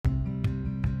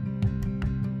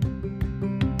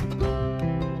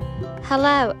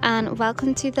Hello and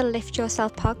welcome to the Lift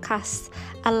Yourself podcast,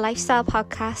 a lifestyle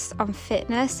podcast on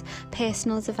fitness,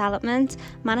 personal development,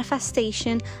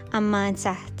 manifestation and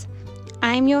mindset.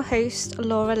 I'm your host,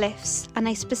 Laura Lifts, and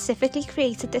I specifically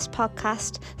created this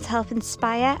podcast to help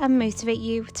inspire and motivate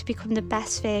you to become the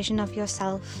best version of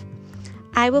yourself.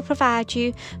 I will provide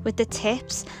you with the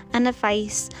tips and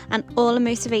advice and all the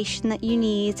motivation that you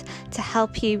need to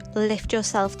help you lift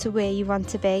yourself to where you want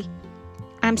to be.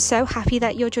 I'm so happy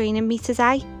that you're joining me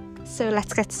today, so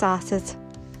let's get started.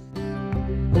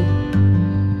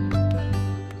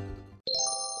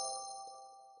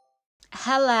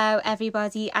 Hello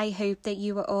everybody, I hope that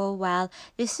you are all well.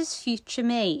 This is future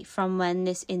me from when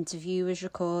this interview was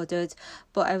recorded,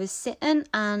 but I was sitting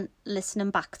and listening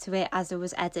back to it as I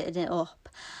was editing it up,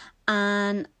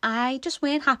 and I just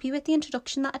weren't happy with the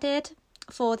introduction that I did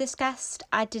for this guest.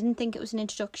 I didn't think it was an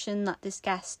introduction that this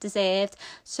guest deserved,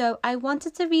 so I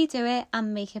wanted to redo it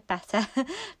and make it better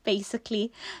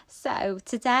basically. So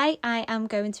today I am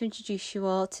going to introduce you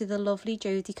all to the lovely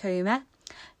Jodie Comer.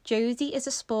 Jodie is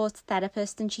a sports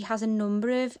therapist and she has a number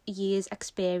of years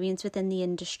experience within the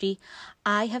industry.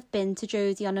 I have been to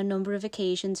Jodie on a number of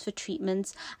occasions for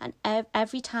treatments, and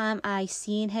every time I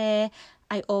seen her,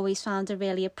 I always found her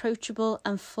really approachable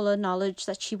and full of knowledge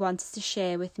that she wanted to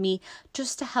share with me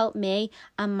just to help me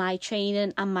and my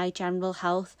training and my general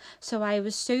health. So I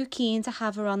was so keen to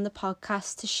have her on the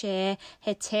podcast to share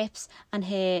her tips and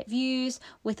her views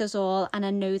with us all, and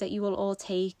I know that you will all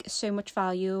take so much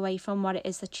value away from what it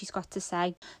is that she's got to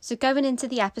say. So going into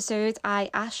the episode, I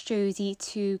asked Jodie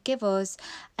to give us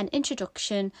an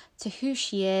introduction to who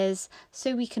she is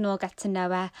so we can all get to know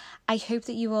her. I hope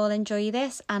that you all enjoy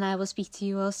this, and I will speak to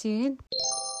you all soon.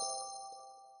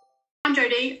 I'm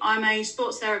Jodie. I'm a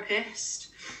sports therapist.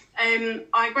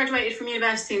 I graduated from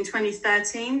university in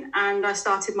 2013 and I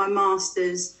started my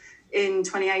master's in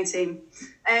 2018.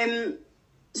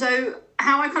 So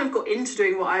how I kind of got into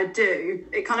doing what I do,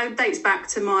 it kind of dates back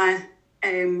to my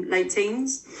late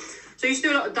teens. So I used to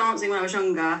do a lot of dancing when I was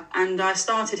younger, and I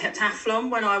started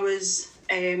heptathlon when I was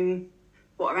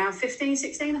around 15,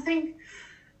 16 I think.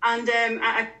 And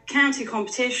at a county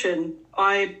competition,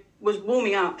 I was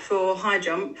warming up for high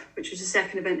jump, which was the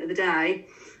second event of the day,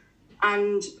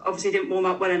 and obviously didn't warm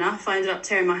up well enough. I ended up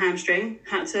tearing my hamstring,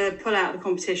 had to pull out of the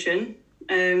competition,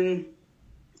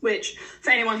 which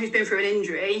for anyone who's been through an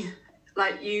injury,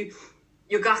 like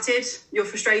you're gutted, you're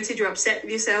frustrated, you're upset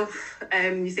with yourself,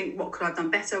 you think, what could I have done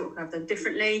better, what could I have done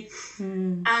differently?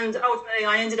 And ultimately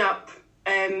I ended up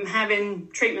having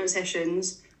treatment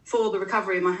sessions for the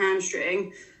recovery of my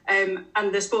hamstring.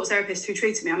 And the sports therapist who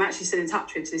treated me, I'm actually still in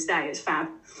touch with to this day. It's fab.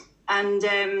 And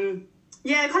it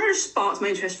kind of just sparked my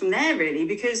interest from there, really,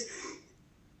 because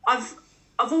I've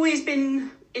always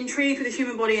been intrigued with the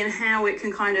human body and how it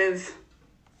can kind of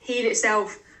heal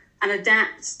itself and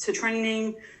adapt to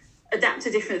training, adapt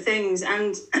to different things.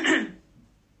 And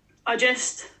I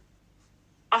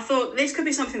thought this could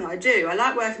be something that I do. I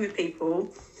like working with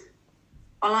people.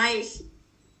 I like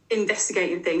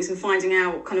investigating things and finding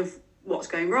out kind of what's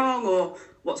going wrong or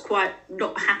what's quite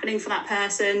not happening for that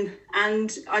person.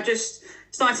 And I just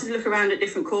started to look around at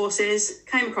different courses,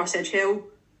 came across Edge Hill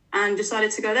and decided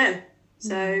to go there.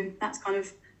 So that's kind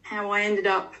of how I ended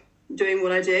up doing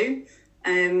what I do.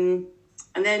 And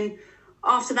then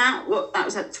after that, that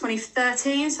was at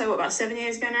 2013, so about 7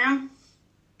 years ago now,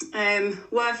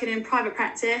 working in private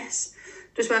practice,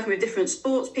 just working with different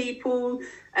sports people,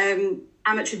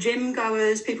 amateur gym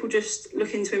goers, people just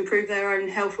looking to improve their own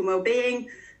health and well-being,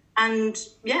 and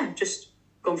just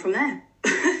gone from there.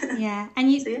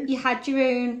 And you had your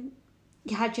own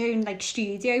like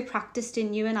studio practice,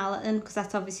 didn't you, in Allerton? Because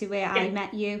that's obviously where I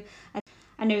met you.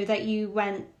 I know that you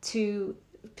went to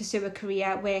pursue a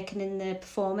career working in the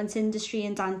performance industry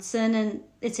and dancing, and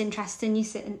it's interesting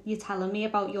you're telling me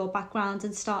about your background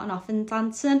and starting off in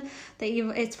dancing, that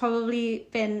it's probably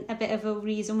been a bit of a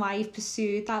reason why you've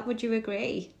pursued that. Would you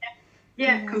agree?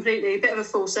 Yeah, completely. A bit of a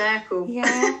full circle.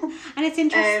 Yeah. And it's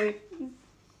interesting.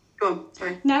 Go on,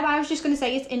 sorry. No, I was just going to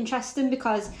say it's interesting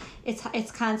because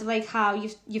it's kind of like how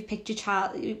you've picked your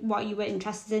child, what you were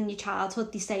interested in your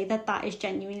childhood. They say that is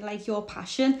genuinely like your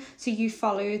passion, so you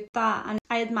followed that, and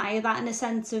I admire that in a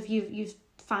sense of you've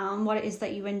found what it is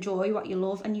that you enjoy, what you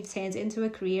love, and you've turned it into a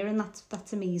career, and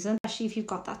that's amazing. Especially if you've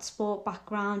got that sport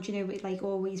background, with like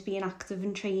always being active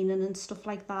and training and stuff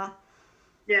like that.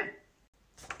 Yeah.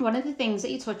 One of the things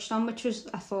that you touched on, which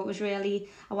I thought was really,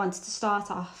 I wanted to start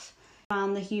off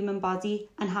around the human body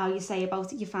and how you say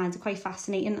about it, you find it quite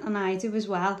fascinating, and I do as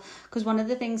well, because one of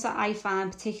the things that I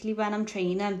find, particularly when I'm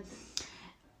training,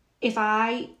 if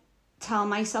I tell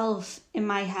myself in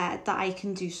my head that I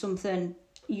can do something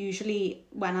usually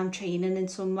when I'm training in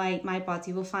some way, my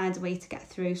body will find a way to get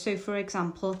through. So for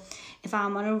example, if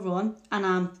I'm on a run and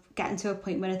I'm getting to a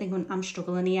point where I think I'm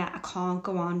struggling here, I can't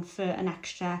go on for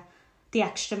the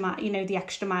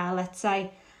extra mile, let's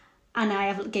say, and I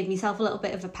have give myself a little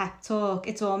bit of a pep talk,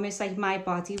 it's almost like my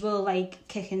body will like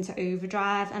kick into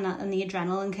overdrive, and the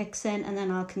adrenaline kicks in, and then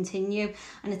I'll continue.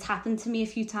 And it's happened to me a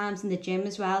few times in the gym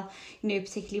as well,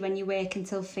 particularly when you work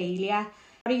until failure.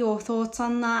 What are your thoughts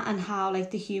on that, and how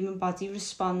like the human body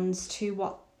responds to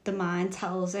what the mind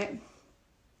tells it?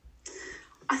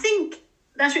 I think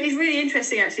it's really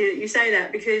interesting actually that you say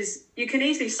that, because you can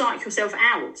easily psych yourself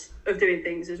out of doing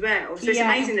things as well. So it's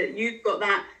amazing that you've got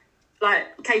that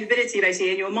like capability basically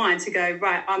in your mind to go,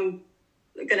 right, I'm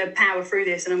going to power through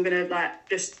this and I'm going to like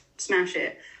just smash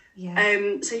it.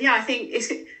 I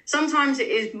think sometimes it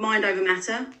is mind over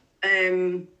matter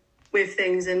with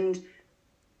things. And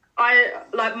I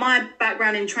like my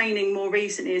background in training more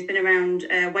recently has been around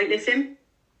weightlifting,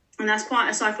 and that's quite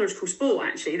a psychological sport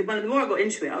actually. The more I got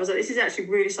into it, I was like, this is actually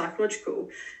really psychological,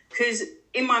 because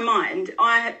in my mind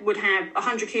I would have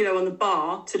 100 kilo on the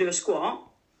bar to do a squat,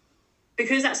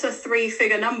 because that's a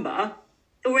 3-figure number.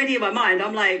 Already in my mind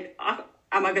I'm like,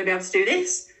 am I going to be able to do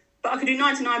this? But I could do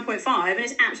 99.5 and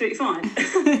it's absolutely fine.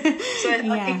 So I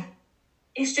think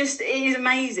it is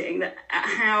amazing that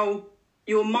how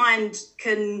your mind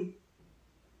can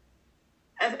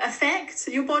affect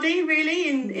your body really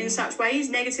in such ways,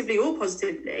 negatively or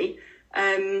positively.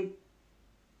 And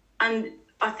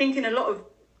I think in a lot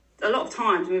of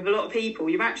times with a lot of people,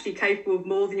 you're actually capable of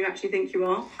more than you actually think you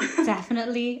are.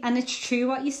 Definitely. And it's true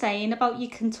what you're saying about you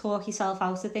can talk yourself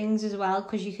out of things as well,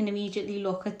 because you can immediately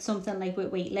look at something like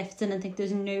with weightlifting and think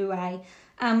there's no way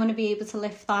I'm going to be able to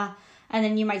lift that. And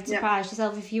then you might surprise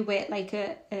yourself if you with like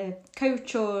a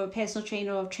coach or a personal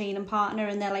trainer or a training partner,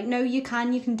 and they're like, no, you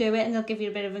can do it, and they'll give you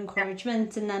a bit of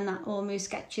encouragement, and then that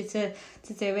almost gets you to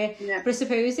do it. But I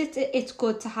suppose it's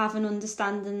good to have an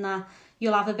understanding that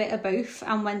you'll have a bit of both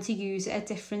and when to use it at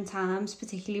different times,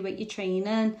 particularly with your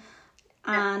training.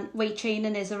 And weight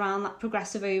training is around that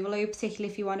progressive overload, particularly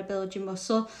if you want to build your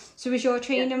muscle. So is your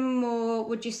training more,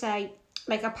 would you say,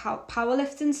 like a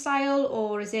powerlifting style,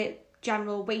 or is it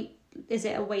general weight? Is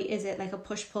it like a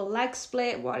push-pull leg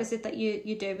split? What is it that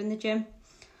you do in the gym?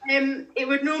 It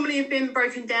would normally have been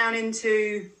broken down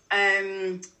into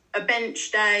a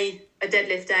bench day, a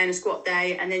deadlift day and a squat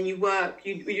day, and then you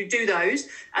do those,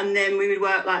 and then we would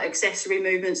work like accessory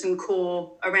movements and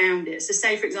core around it. So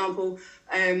say for example,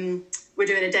 we're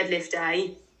doing a deadlift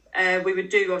day, we would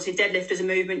do obviously deadlift as a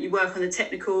movement. You work on the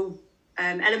technical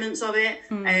elements of it,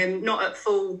 not at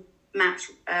full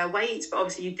max weight, but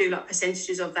obviously you do like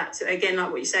percentages of that. So again, like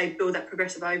what you say, build that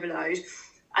progressive overload.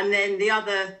 And then the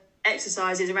other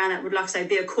exercises around that would, like I say,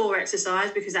 be a core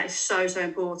exercise, because that is so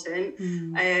important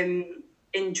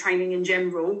in training in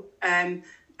general.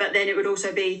 But then it would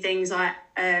also be things like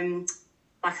a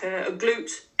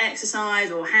glute exercise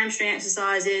or hamstring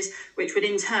exercises, which would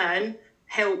in turn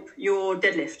help your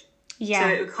deadlift. So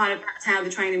it would that's how the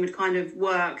training would kind of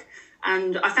work.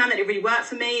 And I found that it really worked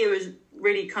for me. It was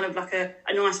really kind of like a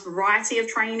nice variety of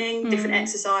training, different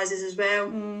exercises as well.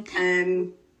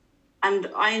 And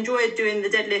I enjoyed doing the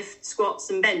deadlift, squats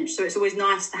and bench. So it's always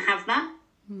nice to have that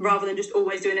rather than just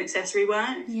always doing accessory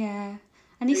work. Yeah.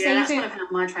 And you say that's kind of how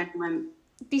my training went.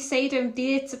 They say, don't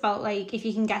they, it's about like if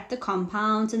you can get the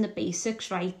compounds and the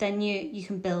basics right, then you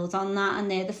can build on that, and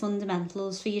they're the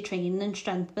fundamentals for your training and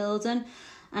strength building.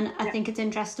 And I think it's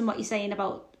interesting what you're saying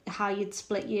about how you'd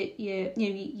split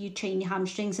you train your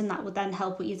hamstrings, and that would then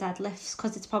help with your deadlifts,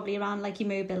 because it's probably around like your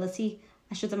mobility,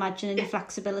 I should imagine, and your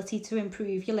flexibility to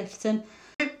improve your lifting.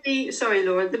 Sorry,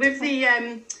 Laura, with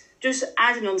the just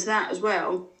adding on to that as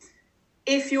well,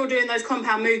 if you're doing those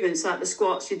compound movements like the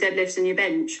squats, your deadlifts and your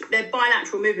bench, they're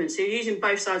bilateral movements, so you're using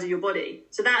both sides of your body.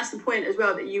 So that's the point as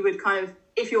well, that you would kind of,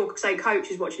 if your, say,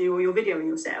 coach is watching you or you're videoing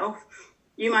yourself,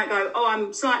 you might go, oh,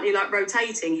 I'm slightly like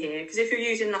rotating here. Because if you're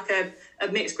using like a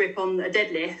mixed grip on a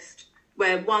deadlift,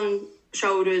 where one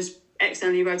shoulder's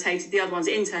externally rotated, the other one's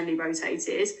internally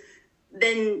rotated,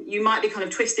 then you might be kind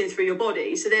of twisting through your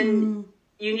body. So then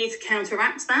you need to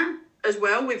counteract that as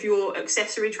well with your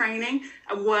accessory training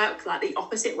and work like the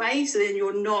opposite way. So then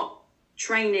you're not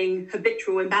training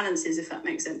habitual imbalances, if that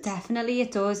makes sense. Definitely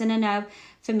it does. And I know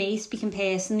for me, speaking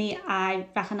personally, I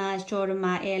recognised during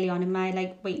early on in my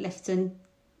like weightlifting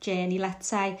journey, let's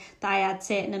say, that I had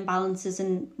certain imbalances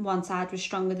and one side was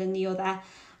stronger than the other.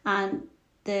 And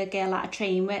the girl that I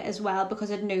train with as well,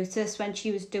 because I'd noticed when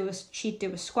she'd do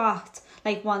a squat,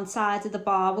 like one side of the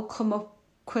bar would come up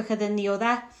quicker than the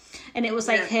other. And it was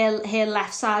like her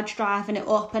left side driving it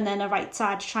up and then her right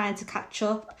side trying to catch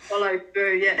up. Follow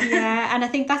through, yeah. Yeah, and I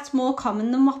think that's more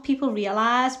common than what people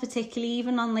realise, particularly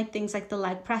even on like things like the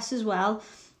leg press as well.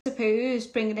 I suppose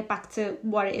bringing it back to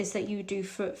what it is that you do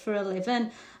for a living,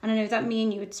 and I know that me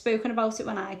and you had spoken about it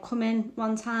when I come in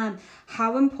one time.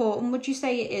 How important would you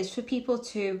say it is for people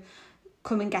to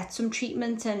come and get some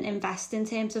treatment and invest in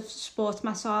terms of sports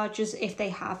massages if they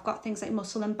have got things like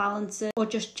muscle imbalances or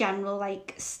just general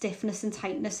like stiffness and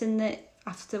tightness in the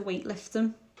after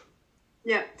weightlifting?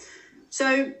 Yeah.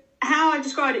 So how I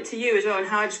described it to you as well, and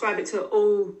how I describe it to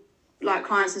all like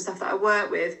clients and stuff that I work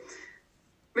with,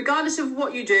 regardless of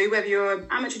what you do, whether you're an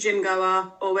amateur gym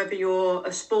goer or whether you're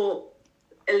a sport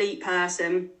elite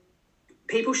person,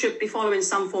 people should be following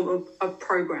some form of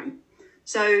program.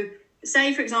 So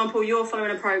say, for example, you're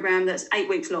following a program that's 8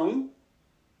 weeks long.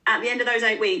 At the end of those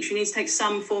 8 weeks, you need to take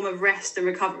some form of rest and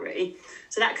recovery.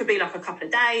 So that could be like a couple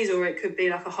of days or it could be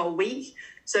like a whole week.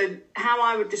 So how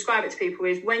I would describe it to people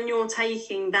is when you're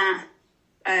taking that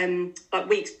like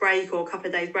week's break or a couple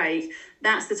of days break,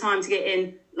 that's the time to get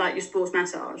in like your sports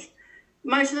massage.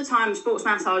 Most of the time, sports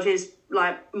massage is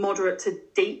like moderate to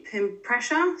deep in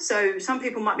pressure. So some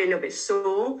people might be a little bit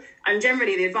sore. And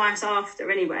generally the advice after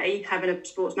anyway, having a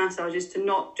sports massage is to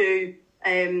not do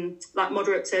like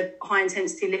moderate to high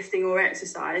intensity lifting or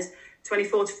exercise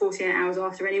 24 to 48 hours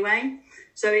after anyway.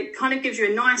 So it kind of gives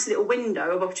you a nice little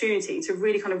window of opportunity to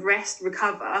really kind of rest,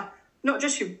 recover, not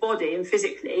just your body and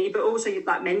physically, but also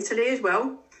like mentally as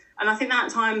well. And I think that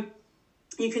time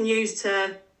you can use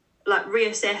to like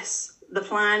reassess the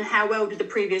plan. How well did the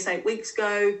previous 8 weeks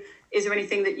go? Is there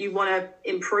anything that you want to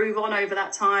improve on over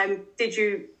that time? Did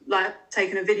you like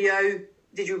taking a video?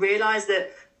 Did you realise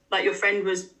that like your friend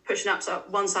was pushing up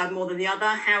one side more than the other?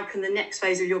 How can the next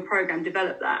phase of your program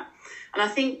develop that? And I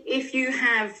think if you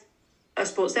have a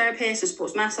sports therapist, a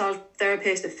sports massage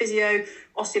therapist, a physio,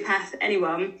 osteopath,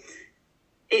 anyone,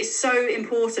 it's so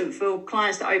important for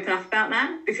clients to open up about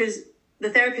that, because the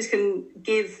therapist can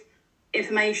give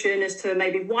information as to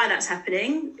maybe why that's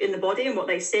happening in the body and what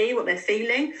they see, what they're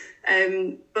feeling,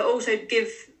 but also give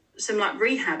some like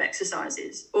rehab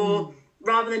exercises, or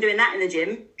rather than doing that in the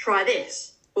gym, try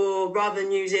this, or rather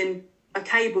than using a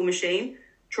cable machine,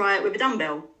 try it with a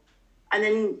dumbbell. And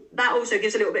then that also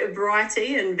gives a little bit of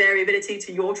variety and variability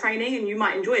to your training, and you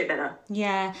might enjoy it better.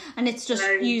 Yeah, and it's just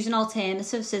using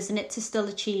alternatives, isn't it, to still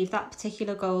achieve that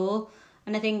particular goal.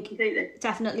 And I think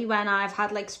definitely when I've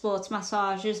had like sports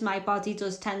massages, my body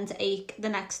does tend to ache the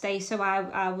next day. So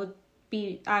I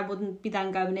wouldn't be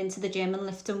then going into the gym and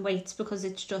lifting weights, because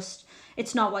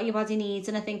it's not what your body needs.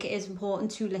 And I think it is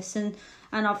important to listen.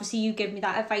 And obviously you give me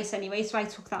that advice anyway, so I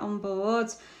took that on board.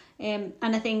 And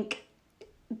I think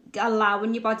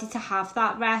allowing your body to have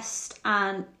that rest,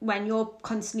 and when you're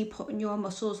constantly putting your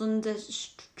muscles under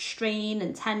strain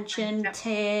and tension,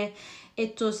 tear,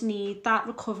 it does need that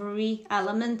recovery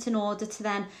element in order to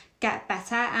then get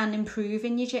better and improve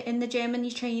in the gym and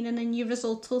your training and your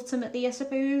results ultimately, I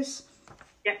suppose.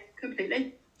 Yeah,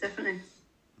 completely, definitely.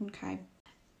 Okay.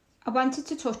 I wanted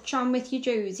to touch on with you,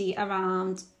 Josie,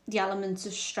 around the elements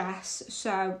of stress.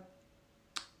 So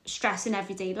stress in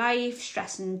everyday life,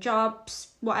 stress in jobs,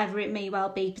 whatever it may well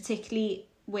be, particularly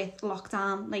with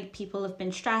lockdown, like people have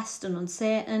been stressed and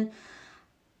uncertain.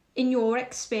 In your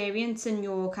experience and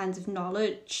your kind of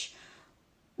knowledge,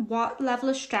 what level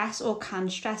of stress or can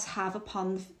stress have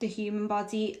upon the human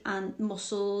body and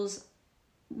muscles,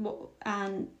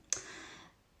 and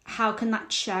how can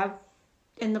that show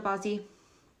in the body?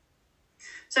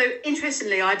 So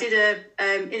interestingly, I did a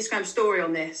Instagram story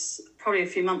on this probably a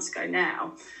few months ago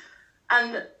now,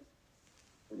 and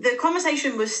the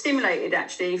conversation was stimulated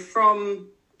actually from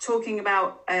talking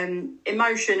about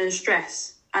emotion and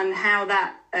stress and how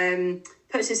that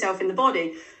puts itself in the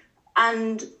body.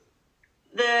 And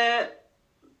the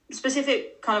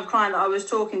specific kind of client that I was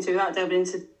talking to, without delving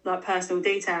into like personal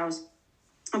details,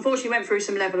 unfortunately went through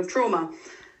some level of trauma.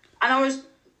 And I was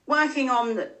working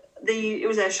on it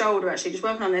was their shoulder actually, just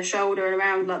working on their shoulder and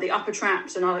around like the upper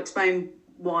traps, and I'll explain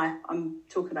why I'm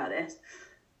talking about this.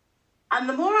 And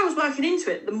the more I was working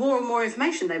into it, the more and more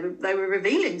information they were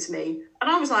revealing to me. And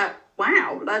I was like,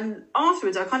 wow. And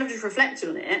afterwards, I kind of just reflected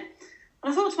on it.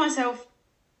 And I thought to myself,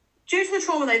 due to the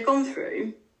trauma they've gone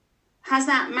through, has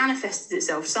that manifested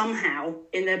itself somehow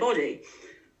in their body?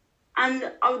 And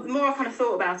the more I kind of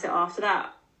thought about it after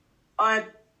that, I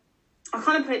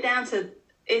kind of put it down to,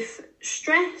 if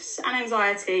stress and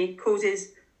anxiety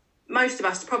causes most of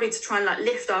us to probably to try and like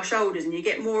lift our shoulders, and you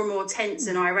get more and more tense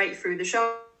and irate through the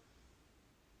shoulder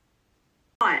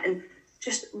and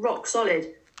just rock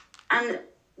solid. And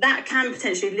that can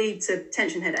potentially lead to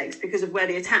tension headaches because of where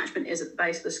the attachment is at the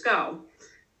base of the skull.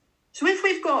 So if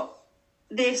we've got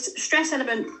this stress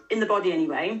element in the body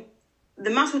anyway, the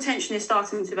muscle tension is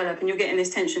starting to develop and you're getting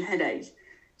this tension headache.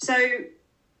 So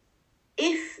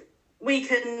if we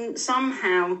can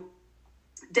somehow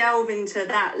delve into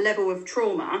that level of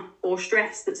trauma or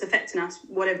stress that's affecting us,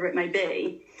 whatever it may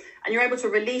be, and you're able to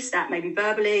release that maybe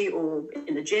verbally or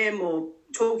in the gym or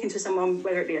talking to someone,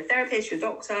 whether it be a therapist, your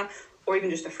doctor, or even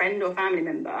just a friend or family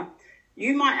member,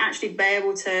 you might actually be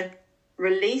able to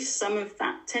release some of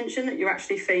that tension that you're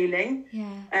actually feeling.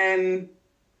 I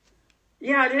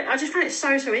just find it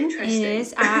so interesting. It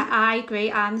is. I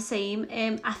agree. I'm the same.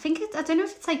 I think I don't know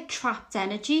if it's like trapped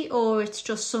energy or it's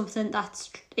just something that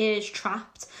is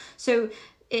trapped. So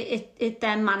it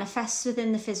then manifests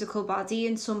within the physical body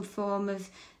in some form of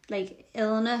like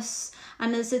illness.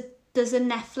 And there's a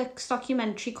Netflix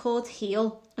documentary called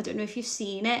Heal. I don't know if you've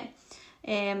seen it.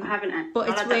 I haven't, but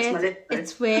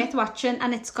it's worth watching,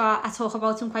 and I talk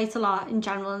about him quite a lot in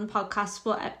general in the podcast,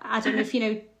 but I don't know if you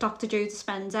know Dr. Joe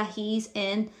Dispenza. He's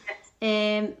in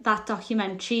that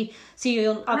documentary, so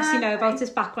you'll obviously know about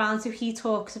his background. So he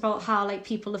talks about how like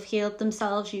people have healed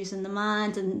themselves using the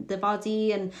mind and the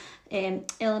body,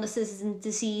 and illnesses and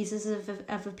diseases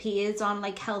have appeared on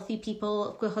like healthy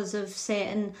people because of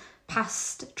certain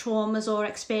past traumas or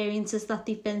experiences that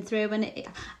they've been through, and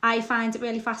I find it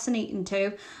really fascinating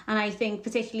too. And I think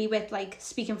particularly with like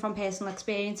speaking from personal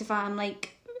experience, if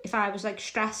I was like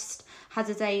stressed, had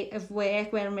a day of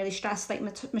work where I'm really stressed, like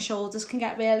my shoulders can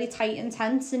get really tight and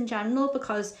tense in general,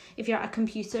 because if you're at a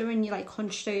computer and you're like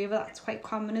hunched over, that's quite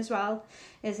common as well,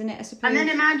 isn't it, I suppose? And then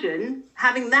imagine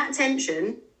having that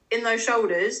tension in those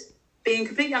shoulders, being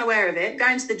completely unaware of it,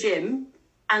 going to the gym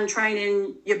and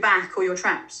training your back or your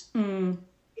traps.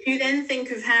 If you then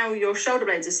think of how your shoulder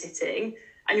blades are sitting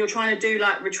and you're trying to do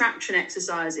like retraction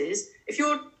exercises, if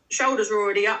your shoulders are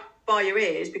already up by your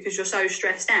ears because you're so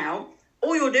stressed out,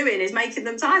 all you're doing is making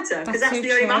them tighter, because that's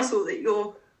the only muscle that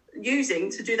you're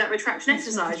using to do that retraction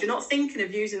exercise. You're not thinking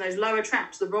of using those lower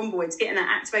traps, the rhomboids, getting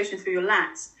that activation through your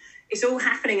lats. It's all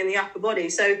happening in the upper body.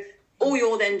 So all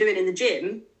you're then doing in the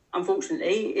gym,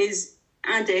 unfortunately, is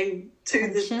adding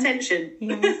to the tension.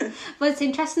 Well, it's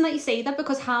interesting that you say that,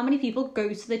 because how many people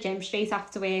go to the gym straight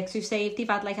after work? So say if they've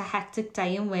had like a hectic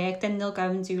day in work, then they'll go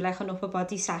and do like an upper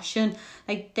body session.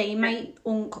 Like they might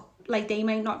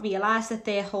not realise that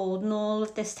they're holding all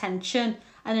of this tension,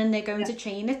 and then they're going to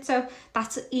train it. So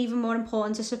that's even more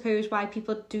important, I suppose, why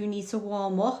people do need to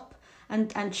warm up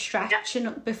and stretch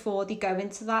before they go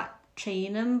into that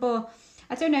training. But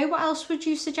I don't know, what else would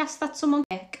you suggest that someone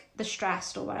they're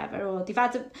stressed or whatever, or they've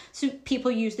had so people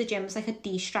use the gym as like a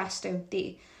de-stress, don't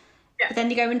they? But then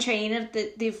they go and train and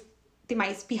they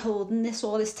might be holding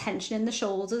all this tension in the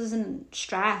shoulders and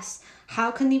stress.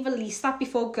 How can they release that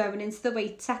before going into the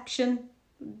weight section?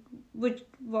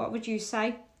 What would you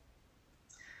say?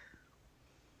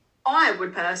 I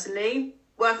would personally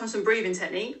work on some breathing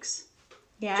techniques,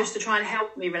 just to try and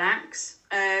help me relax.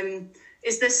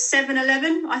 Is the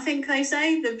 7-11, I think they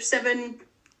say, the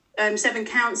seven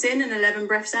counts in and 11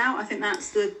 breaths out. I think that's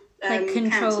the like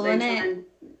controlling it.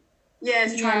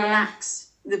 To try and relax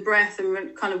the breath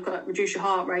and kind of reduce your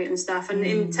heart rate and stuff. And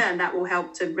in turn, that will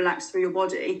help to relax through your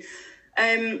body.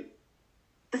 The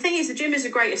thing is, the gym is a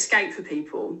great escape for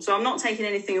people. So I'm not taking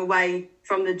anything away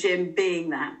from the gym being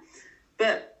that.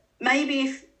 But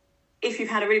maybe if you've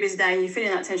had a really busy day and you're feeling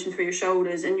that tension through your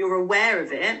shoulders and you're aware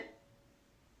of it,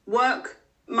 work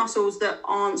muscles that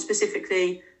aren't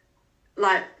specifically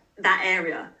like that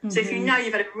area. So if you know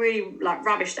you've had a really like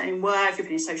rubbish day in work, you're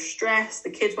feeling so stressed, the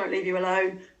kids won't leave you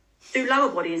alone, do lower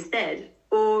body instead,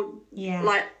 or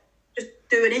like just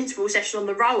do an interval session on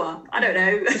the rower. I don't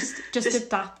know. Just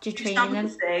adapt your training.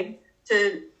 Something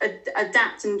to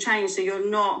adapt and change, so you're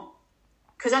not,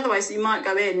 because otherwise you might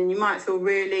go in and you might feel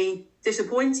really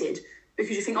disappointed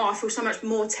because you think, I feel so much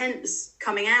more tense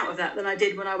coming out of that than I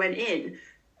did when I went in,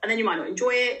 and then you might not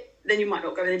enjoy it. Then you might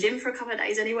not go to the gym for a couple of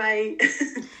days anyway.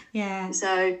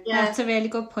 So that's a really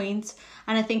good point.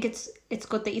 And I think it's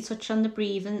good that you touch on the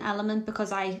breathing element,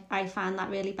 because I find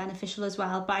that really beneficial as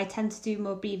well. But I tend to do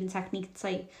more breathing techniques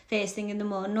like first thing in the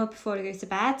morning or before I go to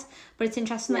bed. But it's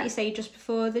interesting that you say just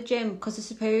before the gym, because I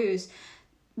suppose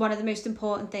one of the most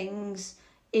important things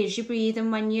is your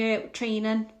breathing when you're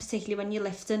training, particularly when you're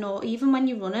lifting or even when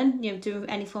you're running, do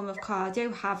any form of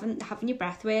cardio. Having your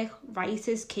breath work right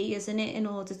is key, isn't it, in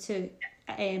order to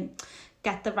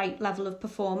get the right level of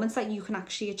performance that you can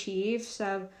actually achieve.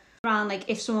 So around like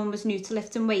if someone was new to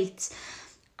lifting weights,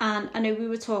 and I know we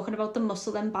were talking about the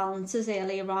muscle imbalances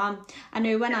earlier on. I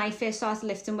know when I first started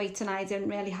lifting weights and I didn't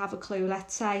really have a clue,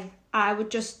 let's say, I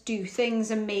would just do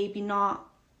things and maybe not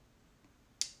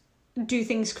do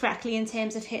things correctly in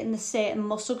terms of hitting the certain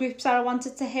muscle groups that I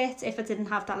wanted to hit if I didn't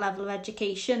have that level of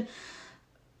education.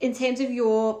 In terms of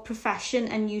your profession,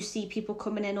 and you see people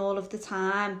coming in all of the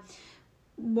time,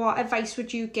 what advice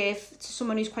would you give to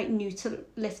someone who's quite new to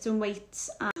lifting weights?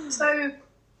 So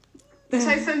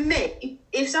for me,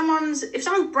 if someone's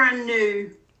brand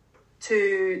new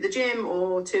to the gym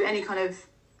or to any kind of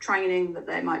training that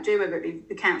they might do, whether it be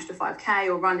the Couch to 5K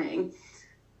or running,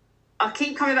 I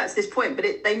keep coming back to this point, but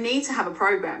they need to have a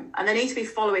program and they need to be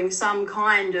following some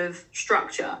kind of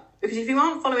structure. Because if you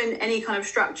aren't following any kind of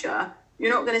structure,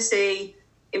 you're not going to see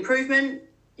improvement.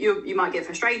 You might get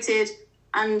frustrated,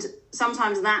 and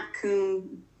sometimes that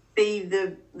can be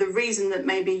the reason that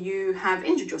maybe you have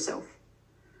injured yourself.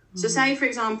 Mm-hmm. So say, for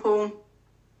example,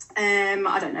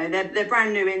 I don't know, they're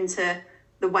brand new into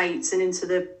the weights and into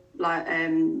the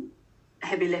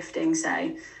heavy lifting,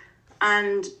 say,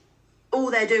 and all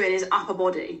they're doing is upper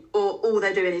body, or all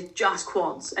they're doing is just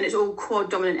quads, and it's all quad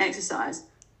dominant exercise.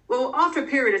 Well, after a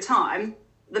period of time,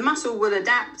 the muscle will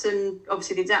adapt, and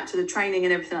obviously adapt to the training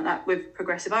and everything like that with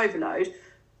progressive overload,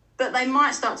 but they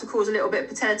might start to cause a little bit of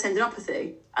patellar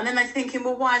tendinopathy. And then they're thinking,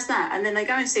 well, why is that? And then they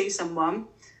go and see someone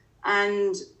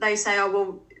and they say, oh,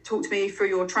 well, talk to me through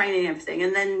your training and everything.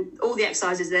 And then all the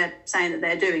exercises they're saying that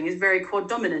they're doing is very quad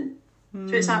dominant.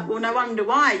 So it's like, well, no wonder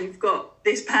why you've got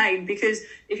this pain, because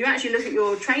if you actually look at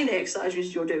your training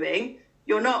exercises you're doing,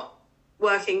 you're not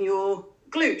working your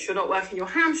glutes, you're not working your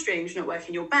hamstrings, you're not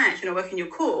working your back, you're not working your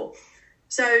core.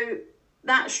 So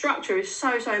that structure is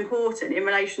so important in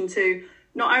relation to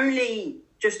not only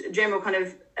just general kind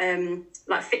of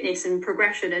like fitness and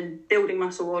progression and building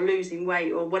muscle or losing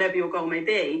weight or whatever your goal may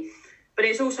be, but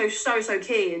it's also so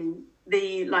key in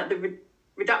the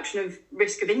reduction of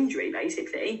risk of injury,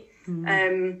 basically.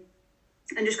 And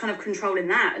just kind of controlling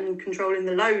that and controlling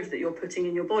the load that you're putting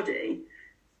in your body.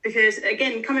 Because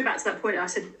again, coming back to that point I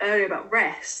said earlier about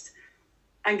rest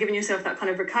and giving yourself that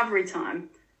kind of recovery time,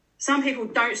 some people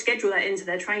don't schedule that into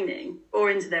their training or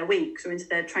into their weeks or into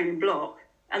their training block,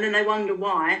 and then they wonder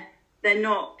why they're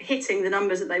not hitting the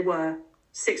numbers that they were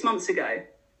 6 months ago.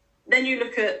 Then you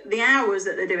look at the hours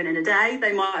that they're doing in a day,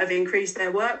 they might have increased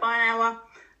their work by an hour,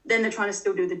 then they're trying to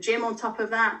still do the gym on top of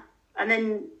that, and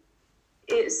then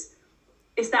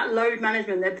it's that load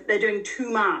management. They're doing too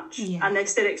much, and they're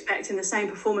still expecting the same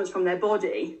performance from their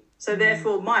body. So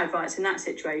therefore, my advice in that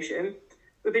situation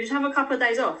would be just have a couple of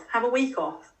days off, have a week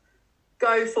off,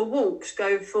 go for walks,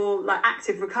 go for like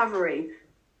active recovery,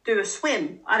 do a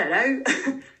swim, I don't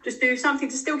know, just do something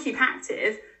to still keep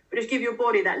active, but just give your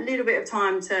body that little bit of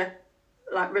time to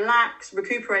like relax,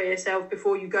 recuperate yourself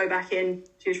before you go back in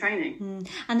to your training.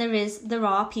 And there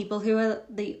are people who are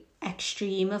the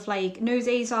extreme of like no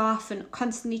days off and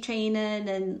constantly training,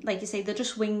 and like you say, they're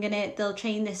just winging it. They'll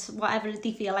train this whatever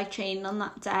they feel like training on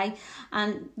that day,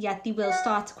 and yet they will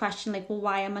start to question like, well,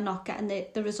 why am I not getting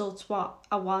the results what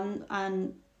I want?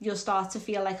 And you'll start to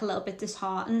feel like a little bit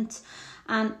disheartened.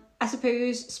 And I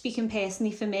suppose, speaking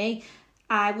personally for me,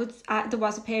 there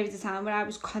was a period of time where I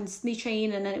was constantly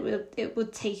training, and it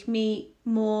would take me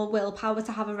more willpower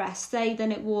to have a rest day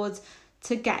than it would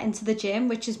to get into the gym,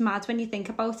 which is mad when you think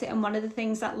about it. And one of the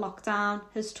things that lockdown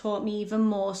has taught me even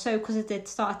more so, because it did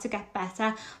start to get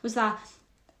better, was that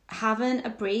having a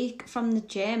break from the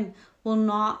gym will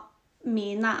not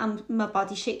mean that my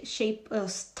body shape or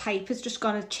type is just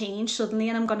going to change suddenly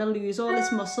and I'm going to lose all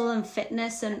this muscle and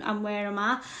fitness and where am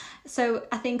I. So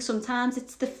I think sometimes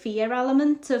it's the fear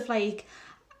element of like,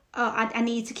 I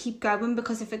need to keep going,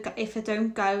 because if I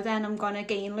don't go, then I'm going to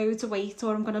gain loads of weight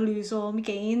or I'm going to lose all my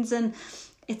gains. And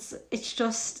it's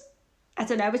just, I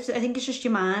don't know, I think it's just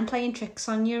your mind playing tricks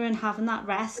on you and having that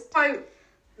rest.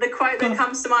 The quote that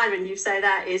comes to mind when you say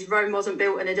that is, Rome wasn't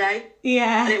built in a day.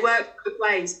 Yeah. And it works both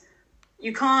ways.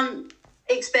 You can't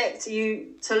expect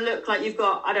you to look like you've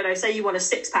got, I don't know, say you want a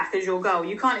six-pack as your goal.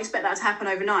 You can't expect that to happen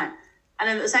overnight. And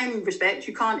in the same respect,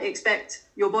 you can't expect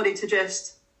your body to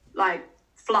just like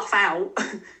fluff out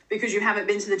because you haven't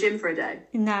been to the gym for a day.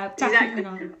 No, definitely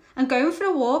not. And going for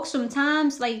a walk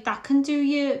sometimes, like, that can do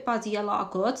your body a lot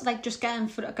of good. Like, just going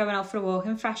out for a walk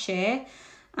in fresh air.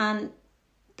 And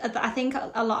I think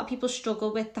a lot of people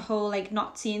struggle with the whole, like,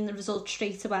 not seeing the results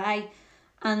straight away.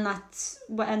 And that's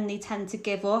when they tend to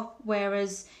give up.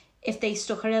 Whereas if they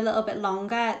stuck it a little bit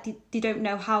longer, they don't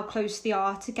know how close they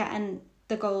are to getting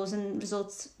the goals and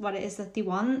results, what it is that they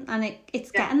want. And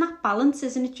it's getting that balance,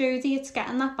 isn't it, Jodie? It's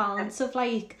getting that balance of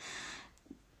like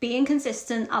being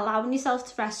consistent, allowing yourself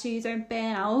to rest so you don't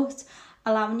burn out,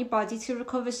 allowing your body to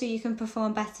recover so you can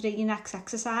perform better at your next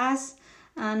exercise.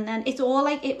 And then it's all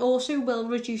like, it also will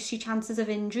reduce your chances of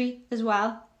injury as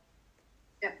well.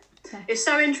 Yeah. It's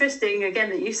so interesting, again,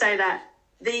 that you say that.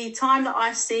 The time that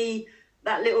I see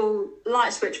that little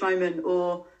light switch moment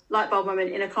or light bulb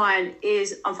moment in a client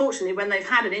is, unfortunately, when they've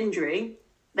had an injury,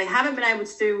 they haven't been able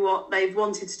to do what they've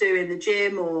wanted to do in the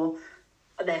gym or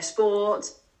their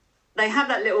sport. They have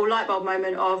that little light bulb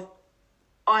moment of,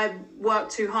 I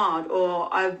worked too hard,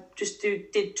 or I just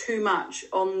did too much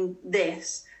on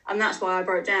this, and that's why I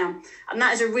broke down. And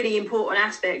that is a really important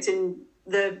aspect in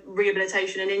the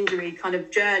rehabilitation and injury kind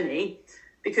of journey,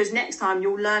 because next time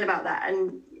you'll learn about that.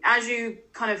 And as you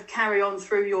kind of carry on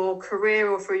through your career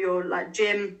or through your like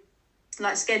gym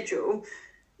like schedule,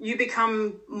 you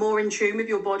become more in tune with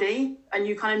your body, and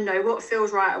you kind of know what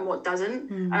feels right and what doesn't.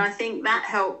 And I think that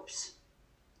helps,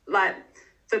 like,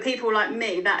 for people like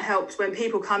me, that helps when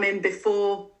people come in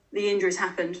before the injuries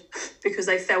happened, because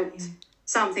they felt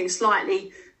something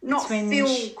slightly not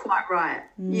feel quite right.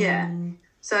 Yeah.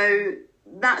 So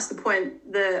that's the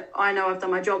point that I know I've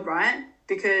done my job right,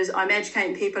 because I'm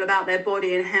educating people about their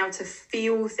body and how to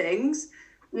feel things,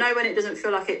 know when it doesn't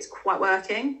feel like it's quite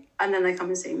working, and then they come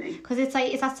and see me. Because it's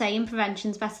like, it's that saying,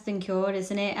 prevention's better than cure,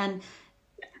 isn't it? And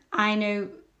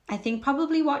I think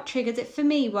probably what triggered it for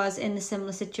me was in the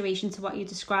similar situation to what you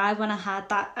described, when I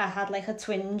had like a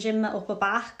twinge in my upper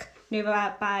back, you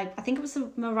know, by I think it was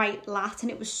my right lat,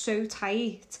 and it was so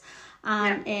tight.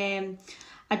 And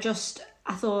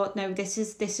I thought, no, this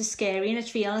is scary and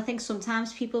it's real. And I think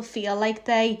sometimes people feel like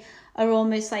they are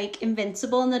almost like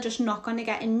invincible and they're just not going to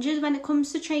get injured when it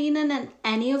comes to training. And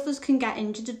any of us can get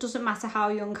injured. It doesn't matter how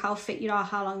young, how fit you are,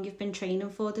 how long you've been training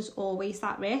for. There's always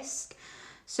that risk.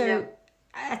 So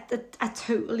I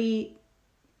totally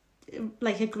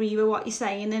like agree with what you're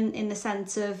saying in the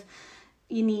sense of,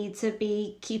 you need to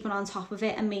be keeping on top of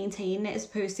it and maintaining it, as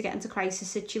opposed to getting into a crisis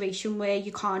situation where you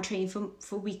can't train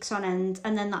for weeks on end,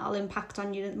 and then that'll impact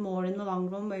on you more in the long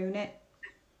run, won't it?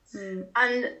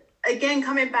 And again,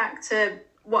 coming back to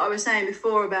what I was saying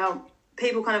before about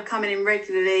people kind of coming in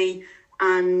regularly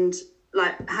and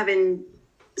like having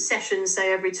sessions,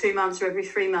 say every 2 months or every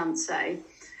 3 months, say,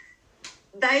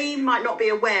 they might not be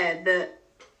aware that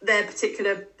their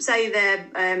particular, say their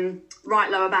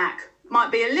right lower back might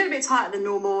be a little bit tighter than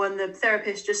normal, and the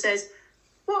therapist just says,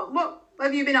 what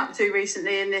have you been up to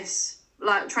recently in this,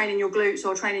 like training your glutes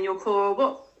or training your core, or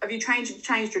what have you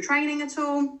changed your training at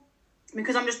all?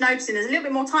 Because I'm just noticing there's a little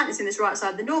bit more tightness in this right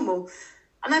side than normal.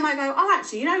 And they might go, oh,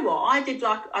 actually, you know what, I did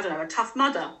like, I don't know, a Tough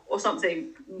Mudder or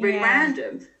something really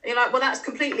random. And you're like, well, that's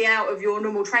completely out of your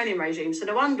normal training regime, so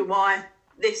no wonder why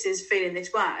this is feeling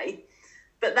this way.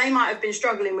 But they might have been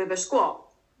struggling with a squat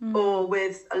or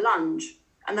with a lunge.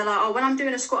 And they're like, oh, when I'm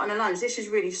doing a squat and a lunge, this is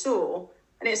really sore.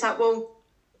 And it's like, well,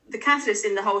 the catalyst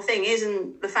in the whole thing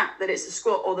isn't the fact that it's the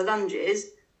squat or the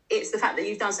lunges. It's the fact that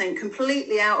you've done something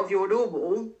completely out of your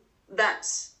normal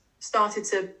that's started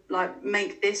to like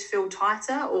make this feel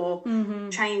tighter or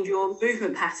change your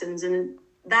movement patterns. And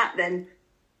that then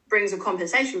brings a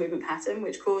compensation movement pattern,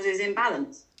 which causes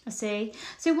imbalance. I see.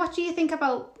 So what do you think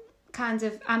about kind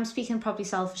of, I'm speaking probably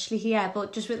selfishly here,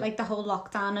 but just with like the whole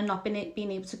lockdown and not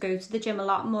being able to go to the gym, a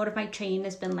lot more of my training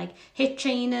has been like HIIT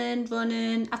training,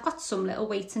 running. I've got some little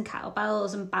weights and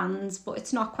kettlebells and bands, but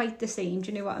it's not quite the same.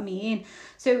 Do you know what I mean?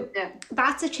 So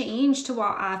that's a change to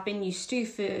what I've been used to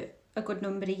for a good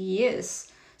number of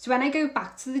years. So when I go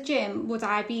back to the gym, would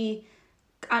I be,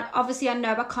 and obviously I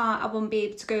know I won't be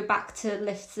able to go back to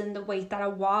lifting the weight that I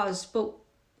was, but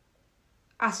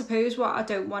I suppose what I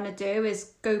don't want to do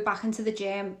is go back into the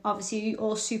gym, obviously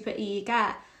all super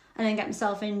eager, and then get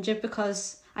myself injured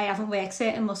because I haven't worked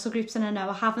certain muscle groups, and I know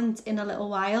I haven't in a little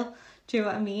while. Do you know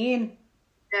what I mean?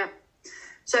 Yeah.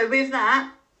 So with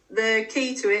that, the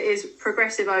key to it is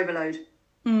progressive overload.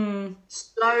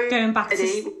 Slow, going back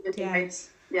steady, to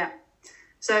yeah.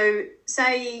 So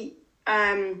say,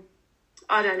 I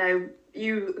don't know,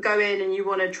 you go in and you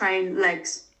want to train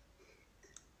legs.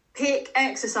 Pick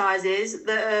exercises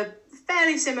that are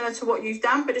fairly similar to what you've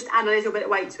done, but just add a little bit of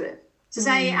weight to it. So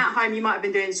say at home you might have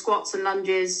been doing squats and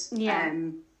lunges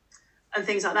and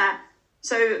things like that.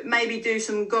 So maybe do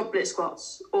some goblet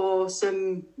squats or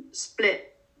some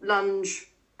split lunge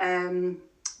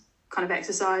kind of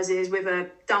exercises with a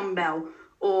dumbbell,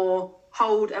 or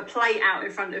hold a plate out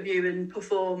in front of you and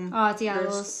perform.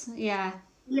 RDLs, yeah.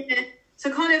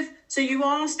 So you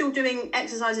are still doing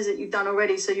exercises that you've done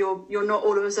already. So you're not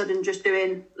all of a sudden just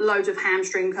doing loads of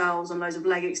hamstring curls and loads of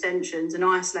leg extensions and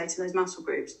isolating those muscle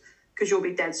groups, because you'll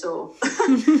be dead sore.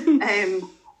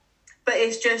 But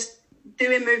it's just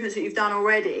doing movements that you've done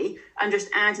already and just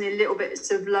adding in little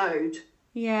bits of load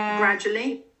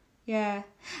gradually. Yeah,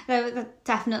 no,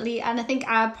 definitely. And I think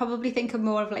I probably think of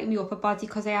more of like my upper body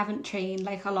because I haven't trained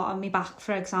like a lot on my back,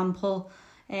 for example.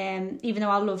 Even though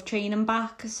I love training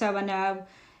back, so I know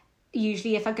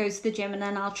usually if I go to the gym and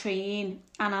then I'll train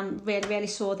and I'm really, really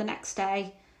sore the next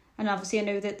day. And obviously I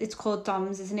know that it's called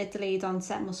DOMS, isn't it? Delayed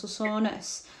onset muscle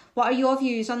soreness. What are your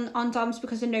views on DOMS?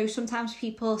 Because I know sometimes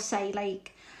people say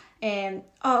like,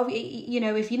 oh, you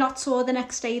know, if you're not sore the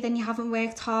next day, then you haven't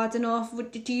worked hard enough.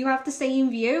 Do you have the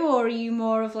same view, or are you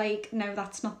more of like, no,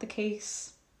 that's not the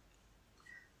case?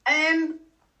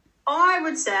 I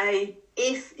would say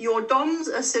if your DOMs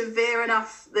are severe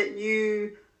enough that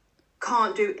you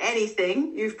can't do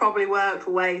anything, you've probably worked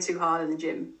way too hard in the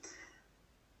gym.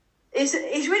 It's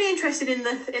really interesting in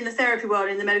the therapy world,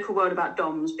 in the medical world, about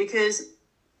DOMs, because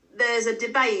there's a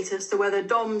debate as to whether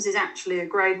DOMs is actually a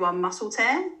grade 1 muscle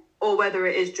tear or whether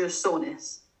it is just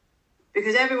soreness,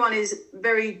 because everyone is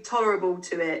very tolerable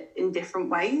to it in different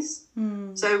ways.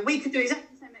 So we could do exactly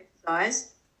the same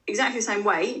exercise, exactly the same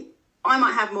weight. I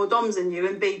might have more DOMs than you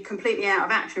and be completely out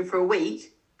of action for a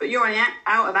week, but you're only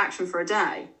out of action for a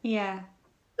day. Yeah.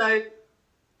 So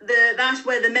that's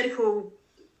where the medical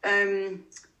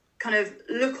kind of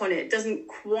look on it doesn't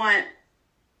quite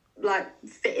like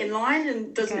fit in line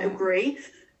and doesn't agree,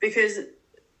 because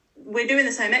we're doing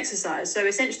the same exercise. So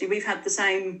essentially we've had the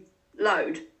same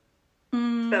load,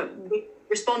 but we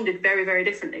responded very, very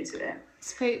differently to it.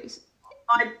 Suppose.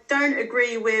 I don't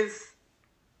agree with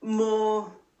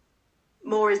more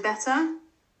is better.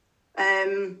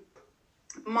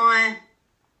 My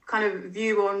kind of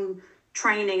view on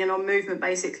training and on movement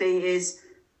basically is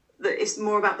that it's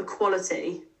more about the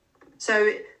quality.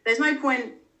 So there's no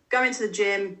point going to the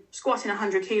gym, squatting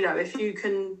 100 kilo if you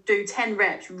can do 10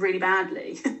 reps really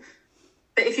badly.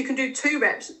 But if you can do 2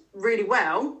 reps really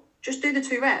well, just do the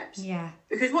 2 reps. Yeah.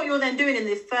 Because what you're then doing in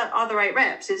the other 8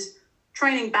 reps is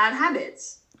training bad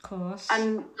habits. Of course.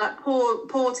 And like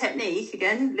poor technique,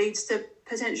 again, leads to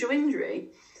potential injury.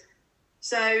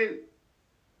 So,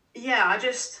 yeah,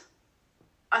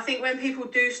 I think when people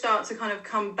do start to kind of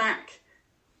come back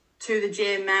to the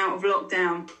gym out of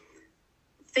lockdown,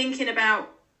 thinking about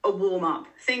a warm-up,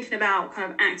 thinking about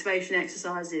kind of activation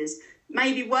exercises,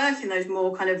 maybe working those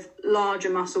more kind of larger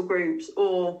muscle groups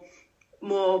or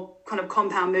more kind of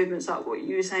compound movements like what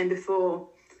you were saying before,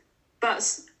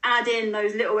 but add in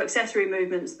those little accessory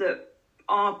movements that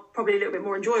are probably a little bit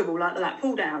more enjoyable, like the lat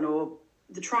pull down or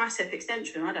the tricep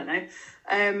extension, I don't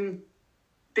know,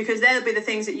 because they'll be the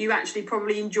things that you actually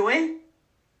probably enjoy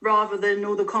rather than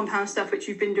all the compound stuff which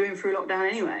you've been doing through lockdown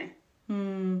anyway.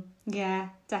 Yeah,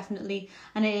 definitely.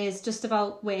 And it is just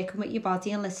about working with your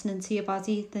body and listening to your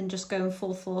body than just going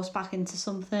full force back into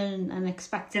something and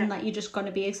expecting that you're just going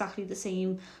to be exactly the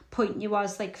same point you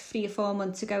was like 3 or 4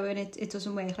 months ago, and it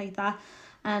doesn't work like that.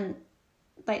 And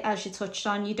like as you touched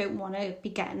on, you don't want to be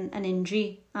getting an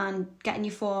injury and getting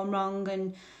your form wrong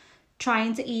and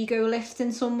trying to ego lift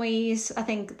in some ways. I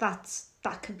think that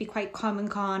could be quite common,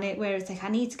 can't it? Where it's like, I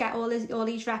need to get all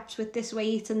these reps with this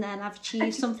weight and then I've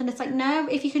achieved something. It's like, no,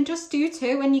 if you can just do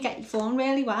 2 and you get your form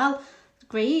really well,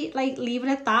 great. Like, leave it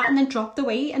at that and then drop the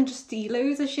weight and just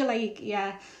deload as you like.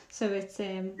 Yeah. So it's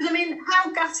I mean,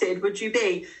 how gutted would you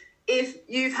be if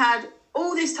you've had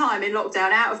all this time in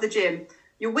lockdown out of the gym,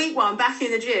 you're week 1 back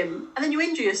in the gym, and then you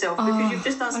injure yourself because you've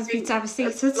just done something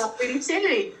devastated. Like really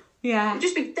silly. Yeah. You'd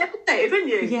just be devastated,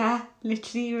 wouldn't you? Yeah,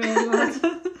 literally, you really would.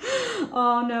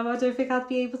 Oh no, I don't think I'd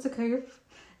be able to cope.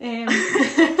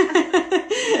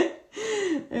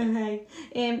 Okay.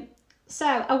 So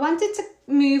I wanted to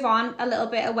move on a little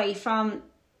bit away from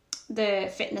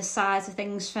the fitness side of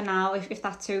things for now, if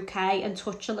that's okay, and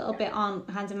touch a little bit on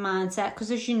kind of mindset, because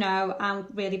as you know, I'm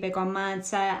really big on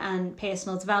mindset and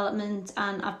personal development,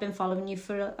 and I've been following you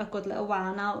for a good little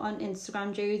while now on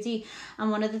Instagram, Jodie,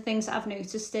 and one of the things that I've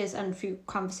noticed is, and through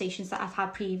conversations that I've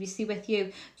had previously with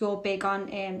you, you're big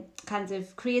on kind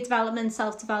of career development,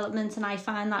 self-development, and I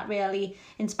find that really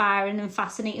inspiring and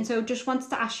fascinating. So just wanted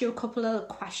to ask you a couple of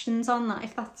questions on that,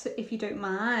 if you don't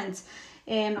mind.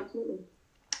 Absolutely.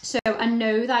 So I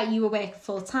know that you were working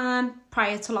full time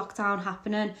prior to lockdown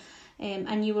happening,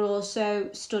 and you were also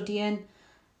studying.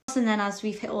 And then, as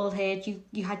we've all heard,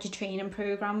 you had your training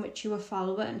program which you were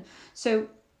following. So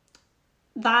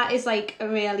that is like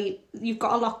you've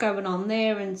got a lot going on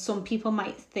there, and some people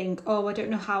might think, oh, I don't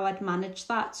know how I'd manage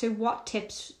that. So what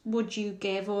tips would you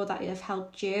give, or that have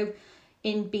helped you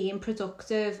in being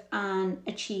productive and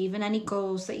achieving any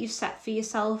goals that you've set for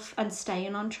yourself and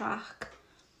staying on track?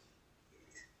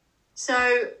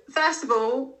 So, first of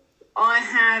all, I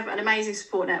have an amazing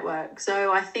support network.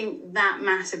 So I think that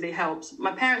massively helps.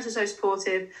 My parents are so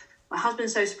supportive. My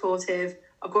husband's so supportive.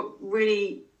 I've got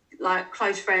really like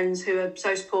close friends who are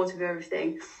so supportive of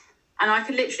everything, and I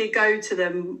could literally go to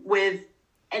them with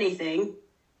anything,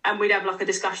 and we'd have like a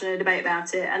discussion and a debate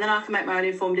about it, and then I can make my own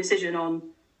informed decision on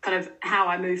kind of how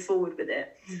I move forward with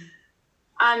it.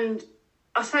 And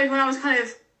I suppose when I was kind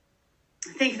of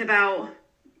thinking about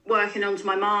working onto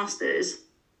my masters,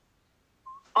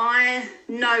 I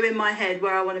know in my head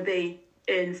where I want to be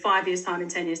in 5 years' time, in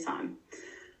 10 years' time.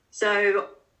 So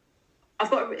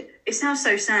it sounds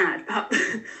so sad, but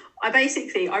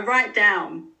I write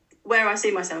down where I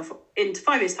see myself in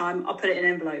 5 years' time. I'll put it in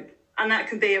an envelope. And that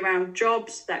can be around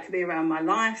jobs, that could be around my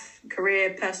life,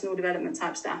 career, personal development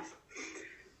type stuff,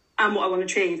 and what I want to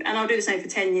achieve. And I'll do the same for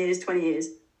 10 years, 20 years.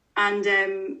 And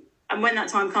when that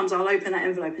time comes, I'll open that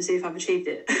envelope and see if I've achieved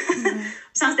it.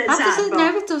 Sounds dead sad, but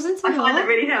no, it doesn't. I find that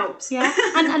really helps. Yeah,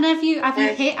 and have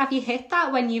you hit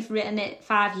that when you've written it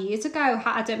 5 years ago?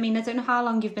 I don't know how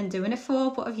long you've been doing it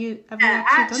for, but have you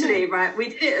actually done it? Right, we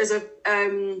did it as a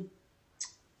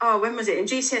when was it, in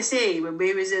GCSE, when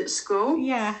we was at school?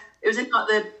 Yeah, it was in like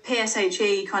the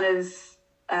PSHE kind of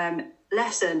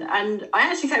lesson, and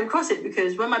I actually came across it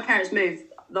because when my parents moved,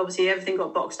 obviously everything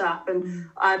got boxed up, and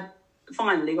I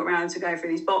finally got around to go through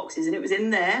these boxes, and it was in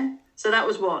there. So that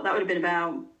would have been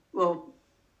about, well,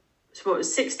 so what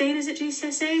was 16, is it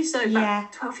GCSE? So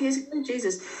about 12 years ago,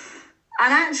 Jesus.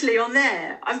 And actually on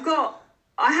there,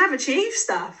 I have achieved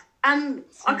stuff, and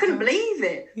I couldn't believe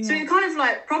it. Yeah. So it kind of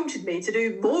like prompted me to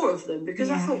do more of them, because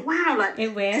I thought, wow, like,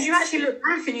 because you actually look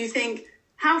back and you think,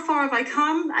 how far have I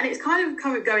come? And it's kind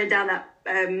of going down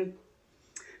that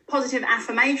positive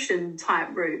affirmation type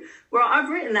route, where I've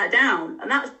written that down,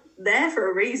 and that's there for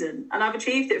a reason, and I've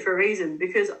achieved it for a reason,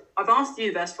 because I've asked the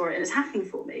universe for it and it's happened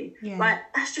for me. Like,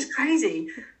 that's just crazy.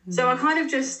 So I kind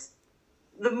of just,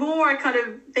 the more I kind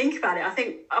of think about it, I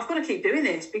think I've got to keep doing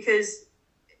this, because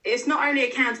it's not only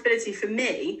accountability for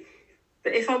me,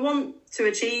 but if I want to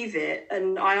achieve it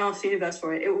and I ask the universe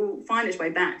for it, it will find its way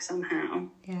back somehow.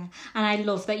 Yeah, and I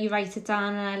love that you write it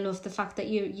down, and I love the fact that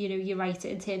you write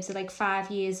it in terms of like 5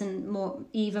 years, and more,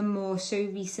 even more so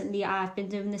recently I've been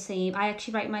doing the same. I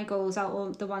actually write my goals out,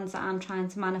 all the ones that I'm trying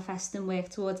to manifest and work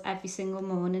towards, every single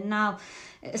morning now.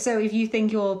 So if you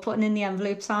think you're putting in the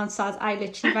envelope sounds sad, I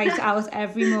literally write it out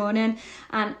every morning,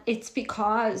 and it's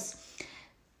because,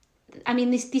 I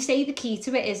mean, they say the key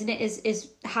to it, isn't it,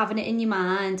 is having it in your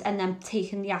mind and then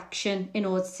taking the action in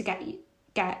order to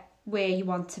get where you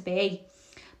want to be.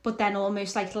 But then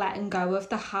almost like letting go of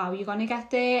the how you're going to get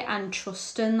there, and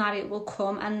trusting that it will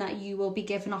come, and that you will be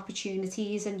given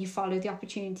opportunities and you follow the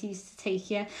opportunities to take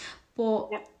you. But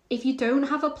if you don't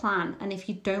have a plan, and if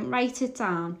you don't write it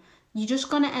down, you're just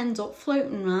going to end up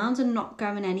floating around and not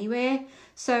going anywhere.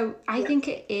 So I think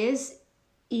it is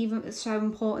even so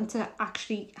important to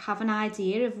actually have an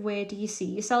idea of where do you see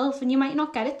yourself, and you might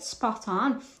not get it spot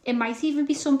on. It might even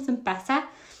be something better.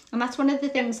 And that's one of the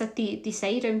things that they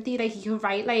say, don't they? Like, you can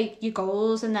write like your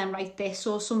goals and then write this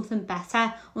or something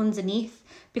better underneath,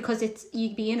 because it's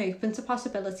you being open to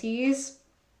possibilities.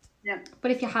 Yeah.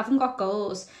 But if you haven't got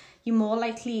goals, you're more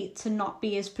likely to not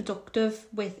be as productive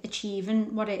with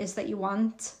achieving what it is that you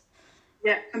want.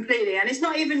 Yeah, completely. And it's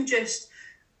not even just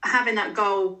having that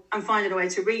goal and finding a way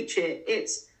to reach it.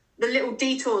 It's the little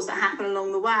detours that happen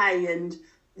along the way, and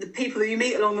the people that you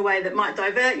meet along the way that might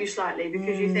divert you slightly,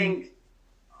 because you think,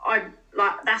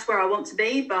 that's where I want to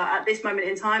be, but at this moment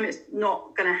in time it's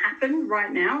not going to happen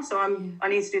right now, so I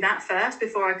need to do that first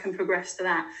before I can progress to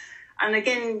that. And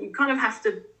again, you kind of have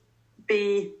to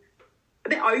be a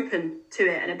bit open to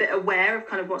it and a bit aware of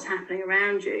kind of what's happening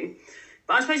around you.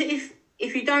 But I suppose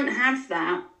if you don't have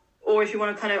that, or if you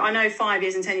want to kind of, I know 5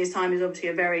 years and 10 years time is obviously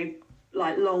a very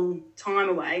like long time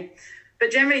away,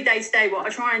 but generally day to day what I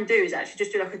try and do is actually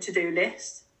just do like a to-do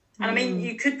list. And I mean,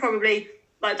 you could probably,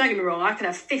 like, don't get me wrong, I can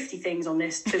have 50 things on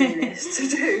this to-do list to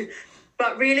do,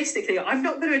 but realistically I'm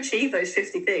not going to achieve those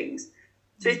 50 things.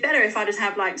 So it's better if I just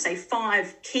have, like, say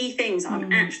 5 key things that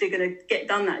I'm actually going to get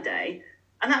done that day,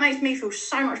 and that makes me feel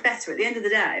so much better at the end of the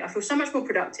day. I feel so much more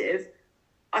productive.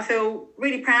 I feel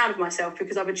really proud of myself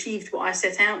because I've achieved what I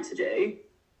set out to do,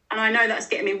 and I know that's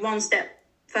getting me one step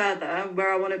further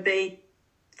where I want to be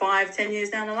 5-10 years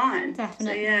down the line. Definitely.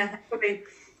 So yeah, probably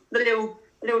the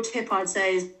little tip I'd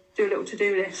say is do a little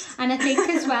to-do list. And I think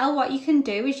as well, what you can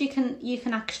do is you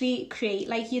can actually create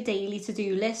like your daily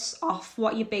to-do lists off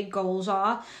what your big goals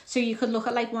are. So you could look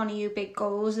at like one of your big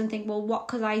goals and think, well, what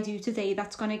could I do today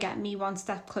that's going to get me one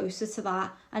step closer to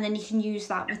that? And then you can use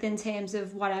that within terms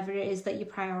of whatever it is that you're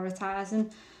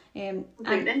prioritising. And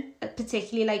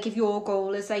particularly like if your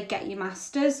goal is like get your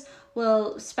masters,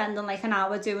 well, spending like an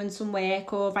hour doing some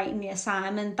work or writing the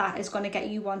assignment, that is going to get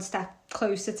you one step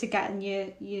closer to getting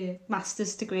your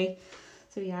master's degree.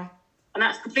 So yeah. And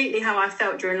that's completely how I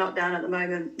felt during lockdown at the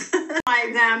moment. My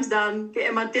exams done,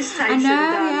 getting my dissertation done.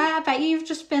 Yeah, I bet you've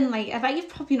just been I bet you've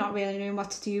probably not really known what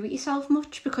to do with yourself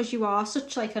much, because you are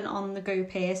such an on-the-go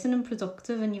person and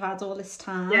productive, and you've had all this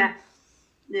time.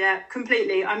 Yeah,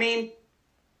 completely. I mean,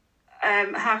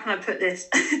 how can I put this?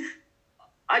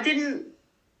 I didn't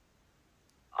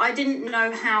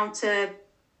know how to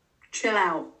chill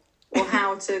out, or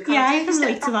how to I can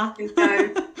relate to that. And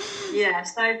go,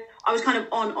 so I was kind of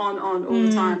on all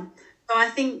the time. So I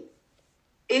think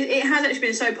it has actually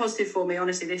been so positive for me,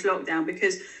 honestly, this lockdown,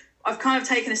 because I've kind of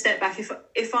taken a step back.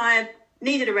 If I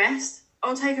needed a rest,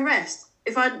 I'll take a rest.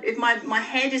 If my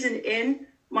head isn't in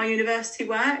my university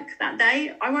work that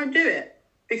day, I won't do it,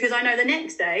 because I know the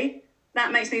next day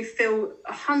that makes me feel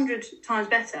 100 times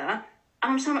better, and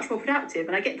I'm so much more productive,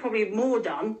 and I get probably more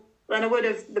done than I would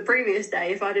have the previous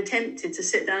day if I'd attempted to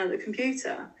sit down at the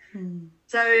computer.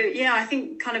 So, yeah, I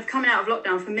think kind of coming out of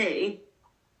lockdown for me,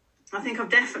 I think I've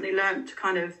definitely learned to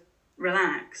kind of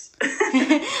relax.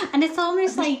 And it's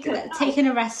almost like taking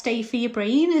a rest day for your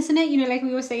brain, isn't it? You know, like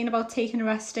we were saying about taking a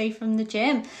rest day from the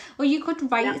gym. Or you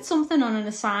could write something on an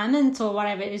assignment or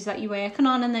whatever it is that you're working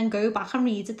on, and then go back and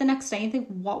read it the next day and think,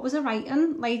 what was I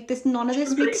writing? Like, none of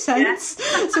this makes sense.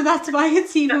 Yeah. So that's why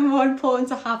it's even more important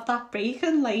to have that break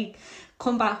and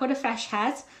come back with a fresh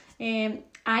head.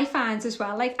 I find as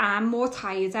well, I'm more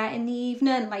tired in the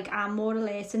evening, I'm more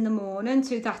alert in the morning,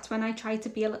 so that's when I try to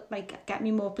be get me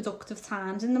more productive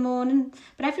times in the morning.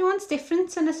 But everyone's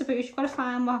different, and I suppose you've got to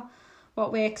find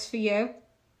what works for you.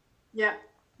 Yeah,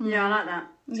 I like that.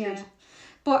 That's good.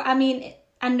 But I mean,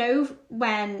 I know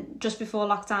when just before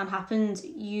lockdown happened,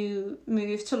 you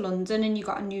moved to London and you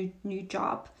got a new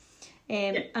job,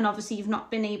 and obviously you've not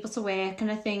been able to work,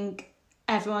 and I think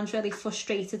everyone's really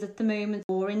frustrated at the moment.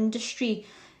 Or industry,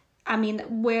 I mean,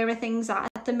 where are things at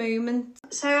the moment?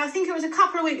 So I think it was a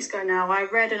couple of weeks ago now, I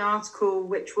read an article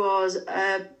which was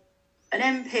an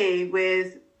MP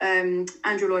with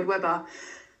Andrew Lloyd Webber,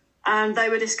 and they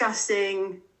were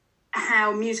discussing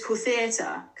how musical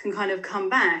theatre can kind of come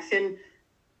back. And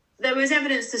there was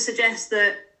evidence to suggest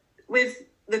that with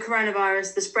the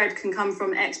coronavirus, the spread can come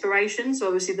from expiration. So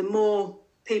obviously the more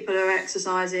people are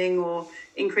exercising or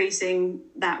increasing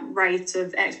that rate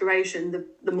of expiration,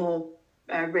 the more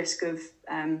risk of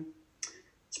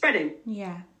spreading.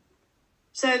 Yeah.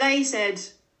 So they said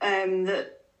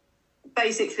that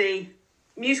basically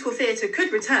musical theatre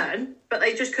could return, but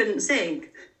they just couldn't sing.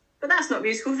 But that's not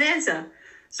musical theatre.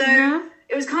 So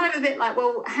it was kind of a bit like,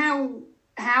 well,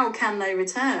 how can they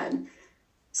return?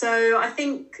 So I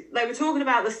think they were talking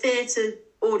about the theatre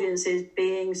audiences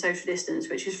being social distance,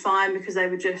 which is fine because they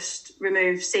would just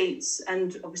remove seats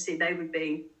and obviously they would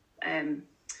be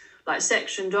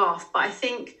sectioned off. But I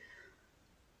think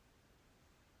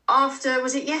after,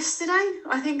 was it yesterday?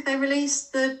 I think they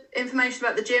released the information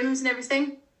about the gyms and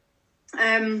everything.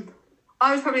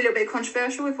 I was probably a little bit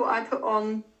controversial with what I put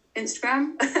on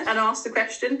Instagram and asked the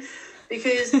question,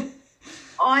 because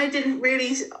I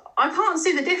can't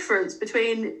see the difference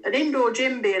between an indoor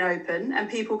gym being open and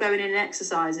people going in and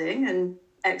exercising and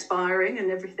expiring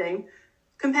and everything,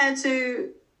 compared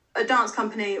to a dance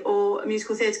company or a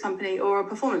musical theatre company or a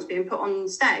performance being put on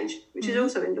stage, which is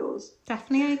also indoors.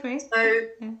 Definitely, I agree. So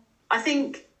I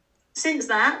think since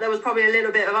that, there was probably a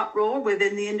little bit of uproar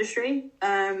within the industry,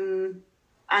 and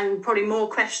probably more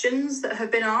questions that have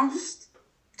been asked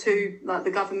to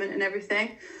the government and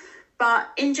everything.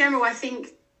 But in general, I think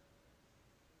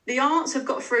the arts have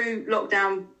got through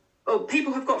lockdown, or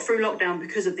people have got through lockdown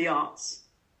because of the arts.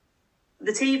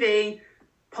 The TV,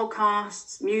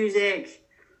 podcasts, music,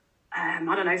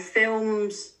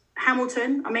 films.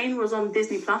 Hamilton, was on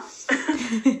Disney Plus,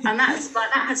 and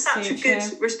that had such a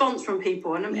good response from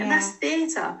people. And and that's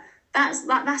theatre.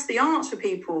 That's the arts for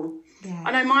people. Yeah.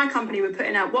 I know my company were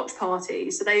putting out watch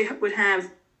parties, so they would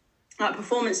have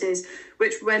performances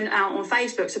which went out on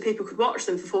Facebook so people could watch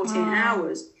them for 14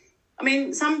 hours.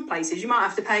 Some places you might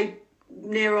have to pay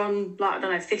near on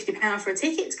 £50 for a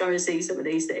ticket to go and see some of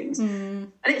these things,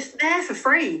 and it's there for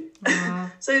free.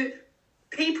 So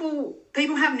people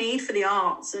have need for the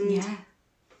arts, and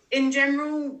in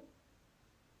general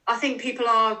I think people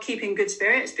are keeping good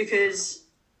spirits, because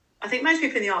I think most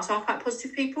people in the arts are quite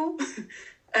positive people.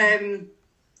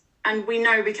 And we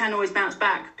know we can always bounce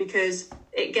back because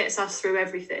it gets us through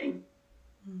everything.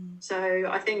 So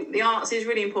I think the arts is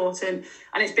really important,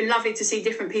 and it's been lovely to see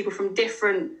different people from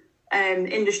different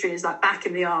industries back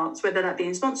in the arts, whether that be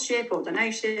in sponsorship or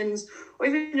donations, or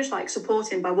even just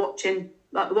supporting by watching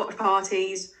the watch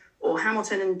parties or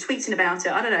Hamilton and tweeting about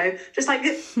it. I don't know, just like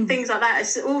things like that.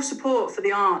 It's all support for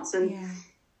the arts, and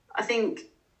I think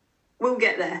we'll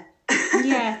get there.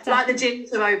 Yeah, like the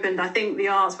gyms have opened, I think the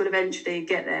arts will eventually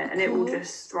get there, and it will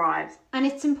just thrive. And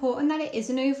it's important that it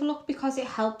isn't overlooked because it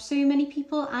helps so many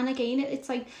people, and again it's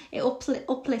like it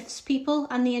uplifts people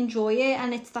and they enjoy it,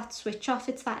 and it's that switch off,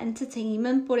 it's that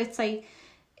entertainment, but it's like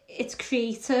it's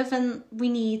creative, and we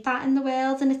need that in the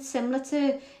world. And it's similar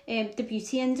to the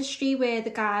beauty industry, where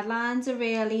the guidelines are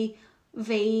really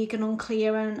vague and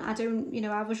unclear, and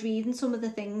I was reading some of the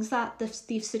things that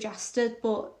they've suggested,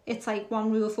 but it's like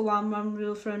one rule for one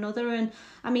rule for another. And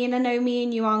I mean, I know me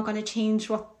and you aren't going to change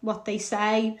what they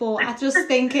say, but I just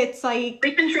think it's like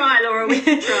we can try, Laura, we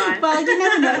can try. Well, you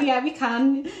never know. Yeah, we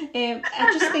can. I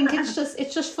just think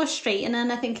it's just frustrating,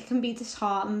 and I think it can be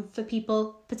disheartening for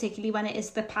people, particularly when it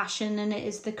is the passion and it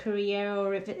is the career,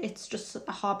 or if it's just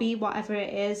a hobby, whatever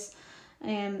it is.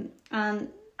 And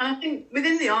I think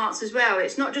within the arts as well,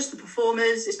 it's not just the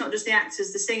performers, it's not just the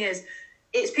actors, the singers,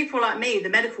 it's people like me, the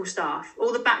medical staff,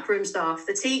 all the backroom staff,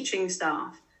 the teaching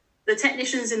staff, the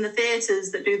technicians in the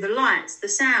theatres that do the lights, the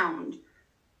sound,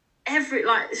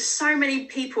 there's so many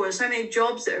people and so many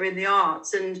jobs that are in the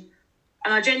arts, and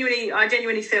I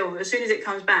genuinely feel as soon as it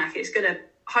comes back,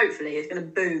 hopefully it's gonna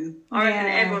boom. I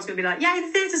reckon everyone's gonna be like, yay,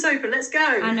 the theatre's open, let's go.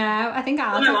 I know. I think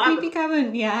I'll definitely be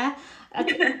going. Yeah.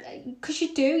 Because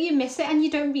you miss it, and you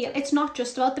don't realize it's not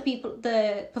just about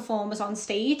the performers on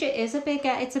stage. It's a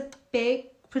big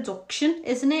production,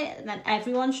 isn't it? And then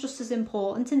everyone's just as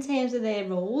important in terms of their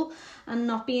role, and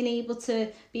not being able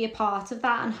to be a part of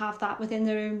that and have that within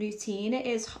their own routine. It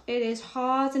is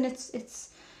hard, and it's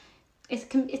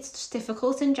just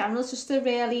difficult in general. It's just a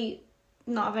really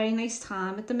not a very nice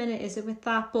time at the minute, is it, with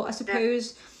that? But I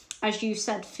suppose, as you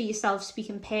said for yourself,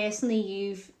 speaking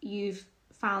personally, you've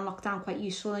found lockdown quite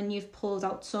useful, and you've pulled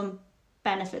out some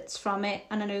benefits from it,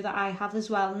 and I know that I have as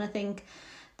well. And I think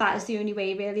that is the only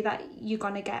way really that you're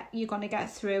gonna get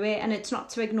through it. And it's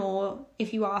not to ignore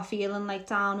if you are feeling like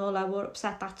down or low or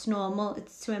upset. That's normal.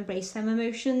 It's to embrace them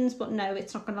emotions, but no,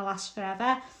 it's not gonna last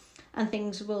forever, and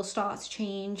things will start to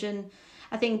change. And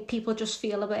I think people just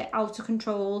feel a bit out of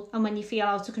control, and when you feel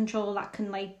out of control, that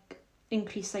can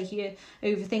increase your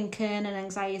overthinking and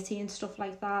anxiety and stuff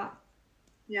like that.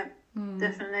 Yeah,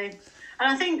 definitely. And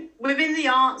I think within the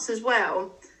arts as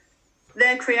well,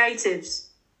 they're creatives.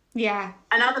 Yeah.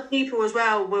 And other people as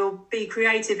well will be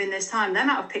creative in this time. They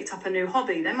might have picked up a new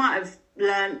hobby. They might have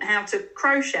learned how to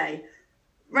crochet.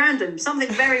 Something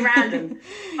very random.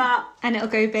 And it'll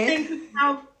go big.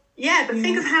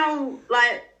 Think of how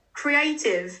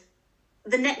creative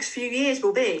the next few years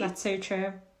will be. That's so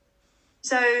true.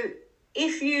 So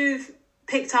if you've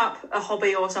picked up a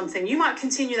hobby or something, you might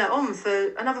continue that on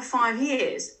for another 5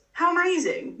 years. How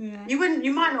amazing. Yeah.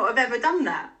 You might not have ever done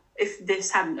that if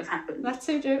this hadn't have happened. That's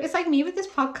so true. It's like me with this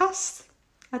podcast.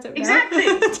 I don't know. Exactly.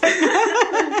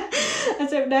 I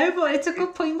don't know, but it's a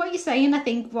good point what you're saying. I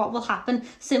think what will happen,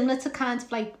 similar to kind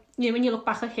of when you look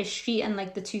back at history and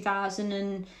the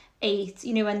 2008,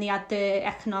 when they had the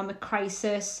economic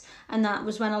crisis, and that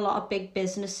was when a lot of big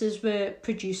businesses were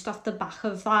produced off the back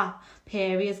of that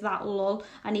period, that lull.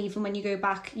 And even when you go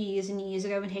back years and years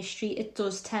ago in history, it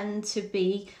does tend to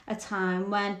be a time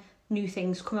when new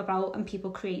things come about and people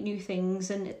create new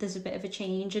things, and there's a bit of a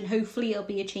change, and hopefully it'll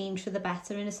be a change for the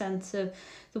better in a sense of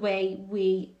the way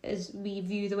we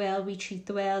view the world, we treat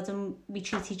the world, and we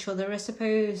treat each other, I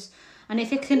suppose. And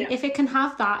if it can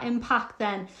have that impact,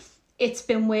 then it's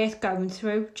been worth going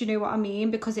through. Do you know what I mean?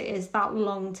 Because it is that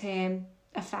long-term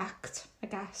effect, I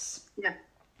guess. Yeah.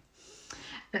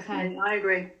 Okay, I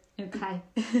agree. Okay.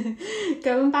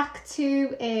 Going back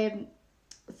to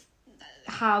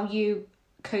how you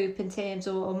cope in terms,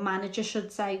 or manage, I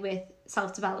should say, with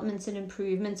self-development and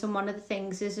improvement. And one of the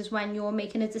things is when you're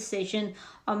making a decision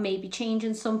on maybe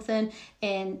changing something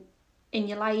in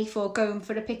your life, or going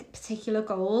for a particular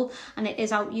goal, and it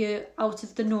is out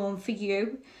of the norm for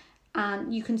you,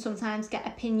 and you can sometimes get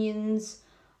opinions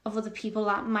of other people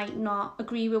that might not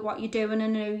agree with what you're doing. I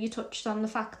know you touched on the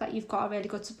fact that you've got a really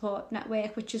good support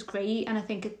network, which is great, and I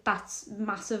think that's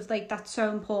massive. That's so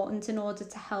important in order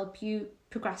to help you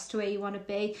progress to where you want to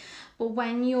be. But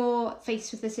when you're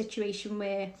faced with a situation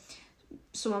where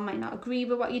someone might not agree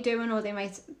with what you're doing, or they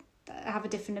might have a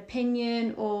different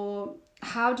opinion, or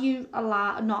how do you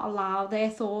not allow their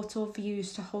thoughts or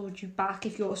views to hold you back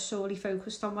if you're solely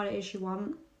focused on what it is you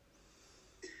want?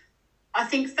 I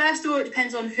think first of all, it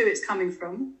depends on who it's coming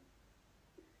from.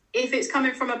 If it's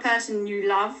coming from a person you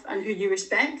love and who you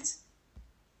respect,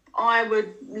 I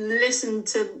would listen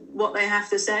to what they have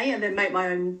to say and then make my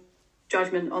own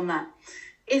judgment on that.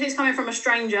 If it's coming from a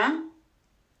stranger,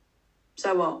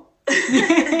 so what?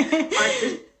 I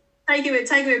just take it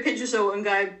with a pinch of salt and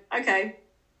go, okay,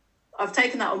 I've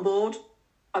taken that on board,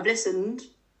 I've listened,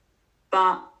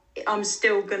 but I'm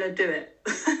still going to do it.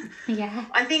 Yeah.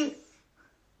 I think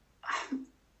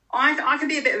I can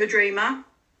be a bit of a dreamer.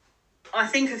 I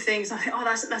think of things, I think, oh,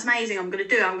 that's amazing, I'm going to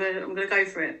do it, I'm going to go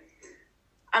for it.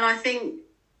 And I think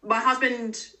my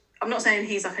husband, I'm not saying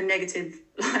he's like a negative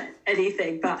like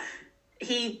anything, but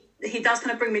he does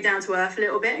kind of bring me down to earth a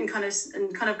little bit and kind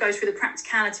of goes through the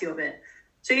practicality of it.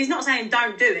 So he's not saying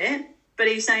don't do it, but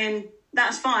he's saying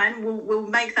that's fine, we'll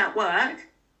make that work,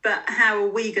 but how are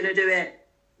we going to do it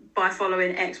by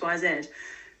following X, Y, Z?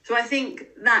 So I think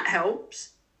that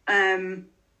helps.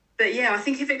 But yeah, I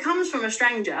think if it comes from a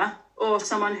stranger or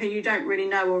someone who you don't really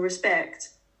know or respect,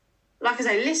 like I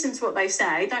say, listen to what they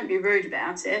say, don't be rude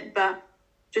about it, but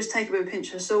just take it with a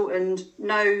pinch of salt and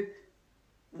know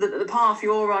that the path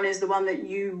you're on is the one that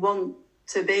you want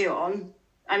to be on.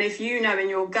 And if you know in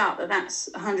your gut that that's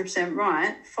 100%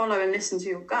 right, follow and listen to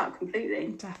your gut completely.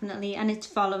 Definitely. And it's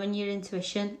following your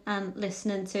intuition and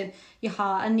listening to your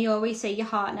heart. And they always say your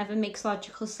heart never makes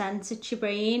logical sense. It's your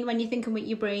brain. When you're thinking with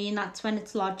your brain, that's when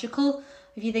it's logical.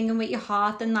 If you're thinking with your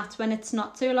heart, then that's when it's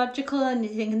not so logical. And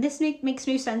you're thinking, this makes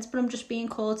no sense, but I'm just being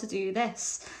called to do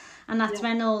this. And that's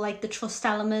when all like the trust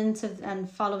element and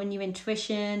following your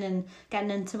intuition and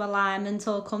getting into alignment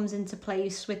all comes into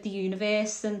place with the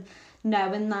universe, and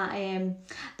knowing that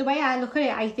the way I look at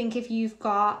it, I think if you've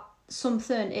got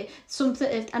something,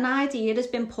 if an idea has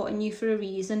been put in you for a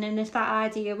reason, and if that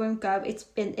idea won't go, it's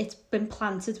been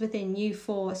planted within you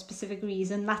for a specific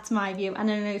reason. That's my view, and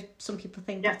I know some people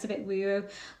think that's a bit woo,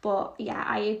 but yeah,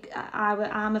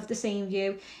 I'm of the same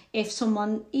view. If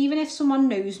someone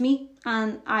knows me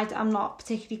and I'm not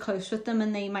particularly close with them,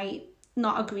 and they might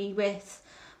not agree with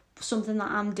something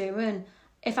that I'm doing,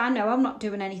 if I know I'm not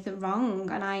doing anything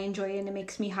wrong and I enjoy it and it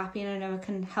makes me happy and I know I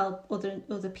can help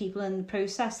other people in the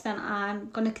process, then I'm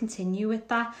going to continue with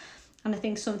that. And I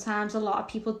think sometimes a lot of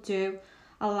people do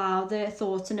allow their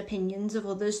thoughts and opinions of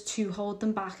others to hold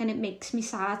them back, and it makes me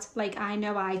sad. Like, I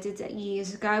know I did it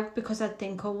years ago because I'd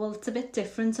think, oh, well, it's a bit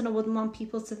different and I wouldn't want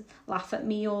people to laugh at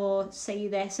me or say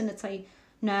this. And it's like,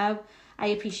 no, I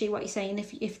appreciate what you're saying.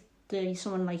 If there's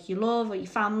someone like you love or your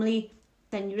family,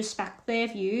 then you respect their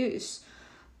views.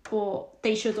 But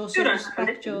they should also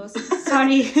respect yours.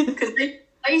 Sorry. Because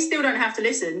they still don't have to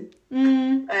listen.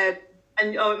 You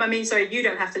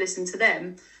don't have to listen to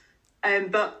them.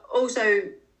 But also,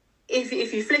 if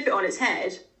you flip it on its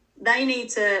head, they need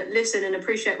to listen and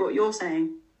appreciate what you're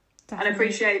saying. Definitely. And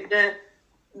appreciate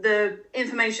the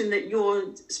information that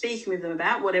you're speaking with them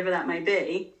about, whatever that may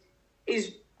be,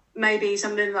 is maybe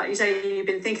something like you say you've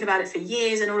been thinking about it for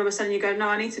years, and all of a sudden you go, no,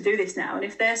 I need to do this now. And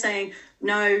if they're saying,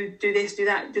 no, do this, do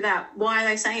that, why are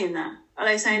they saying that? Are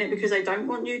they saying it because they don't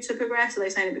want you to progress? Are they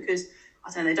saying it because,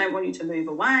 I don't know, they don't want you to move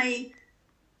away?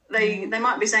 They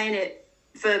might be saying it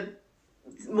for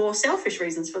more selfish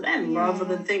reasons for them rather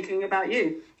than thinking about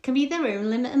you. It can be their own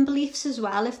limiting beliefs as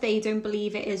well. If they don't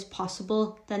believe it is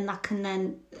possible, then that can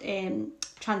then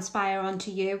transpire onto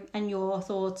you and your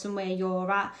thoughts and where you're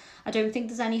at. I don't think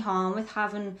there's any harm with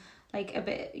having like a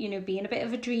bit, being a bit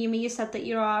of a dreamer. You said that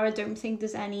you are. I don't think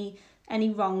there's any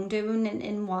wrongdoing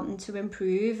in wanting to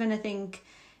improve, and I think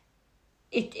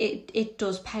it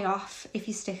does pay off if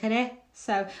you stick at it.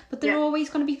 So, but there are always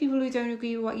going to be people who don't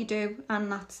agree with what you do,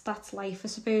 and that's life, I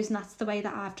suppose, and that's the way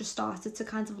that I've just started to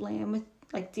kind of learn with,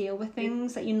 like, deal with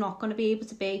things, that you're not going to be able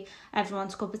to be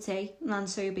everyone's cup of tea, and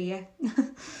so be it.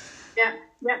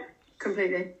 Yeah,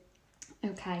 completely.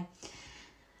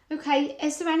 Okay,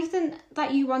 is there anything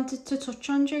that you wanted to touch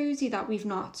on, Josie, that we've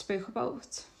not spoke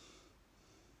about?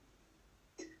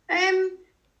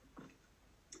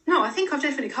 No, I think I've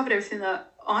definitely covered everything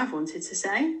that I've wanted to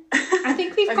say. I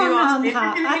think we've gone around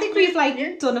that. I think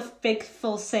we've done a big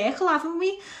full circle, haven't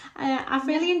we? I've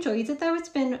really enjoyed it though. It's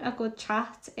been a good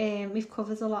chat. We've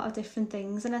covered a lot of different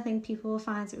things, and I think people will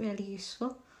find it really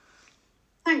useful.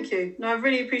 Thank you. No, I've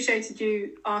really appreciated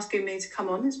you asking me to come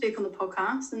on and speak on the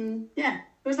podcast, and yeah,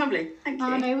 it was lovely. Thank you.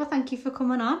 Oh no, well, thank you for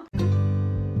coming on.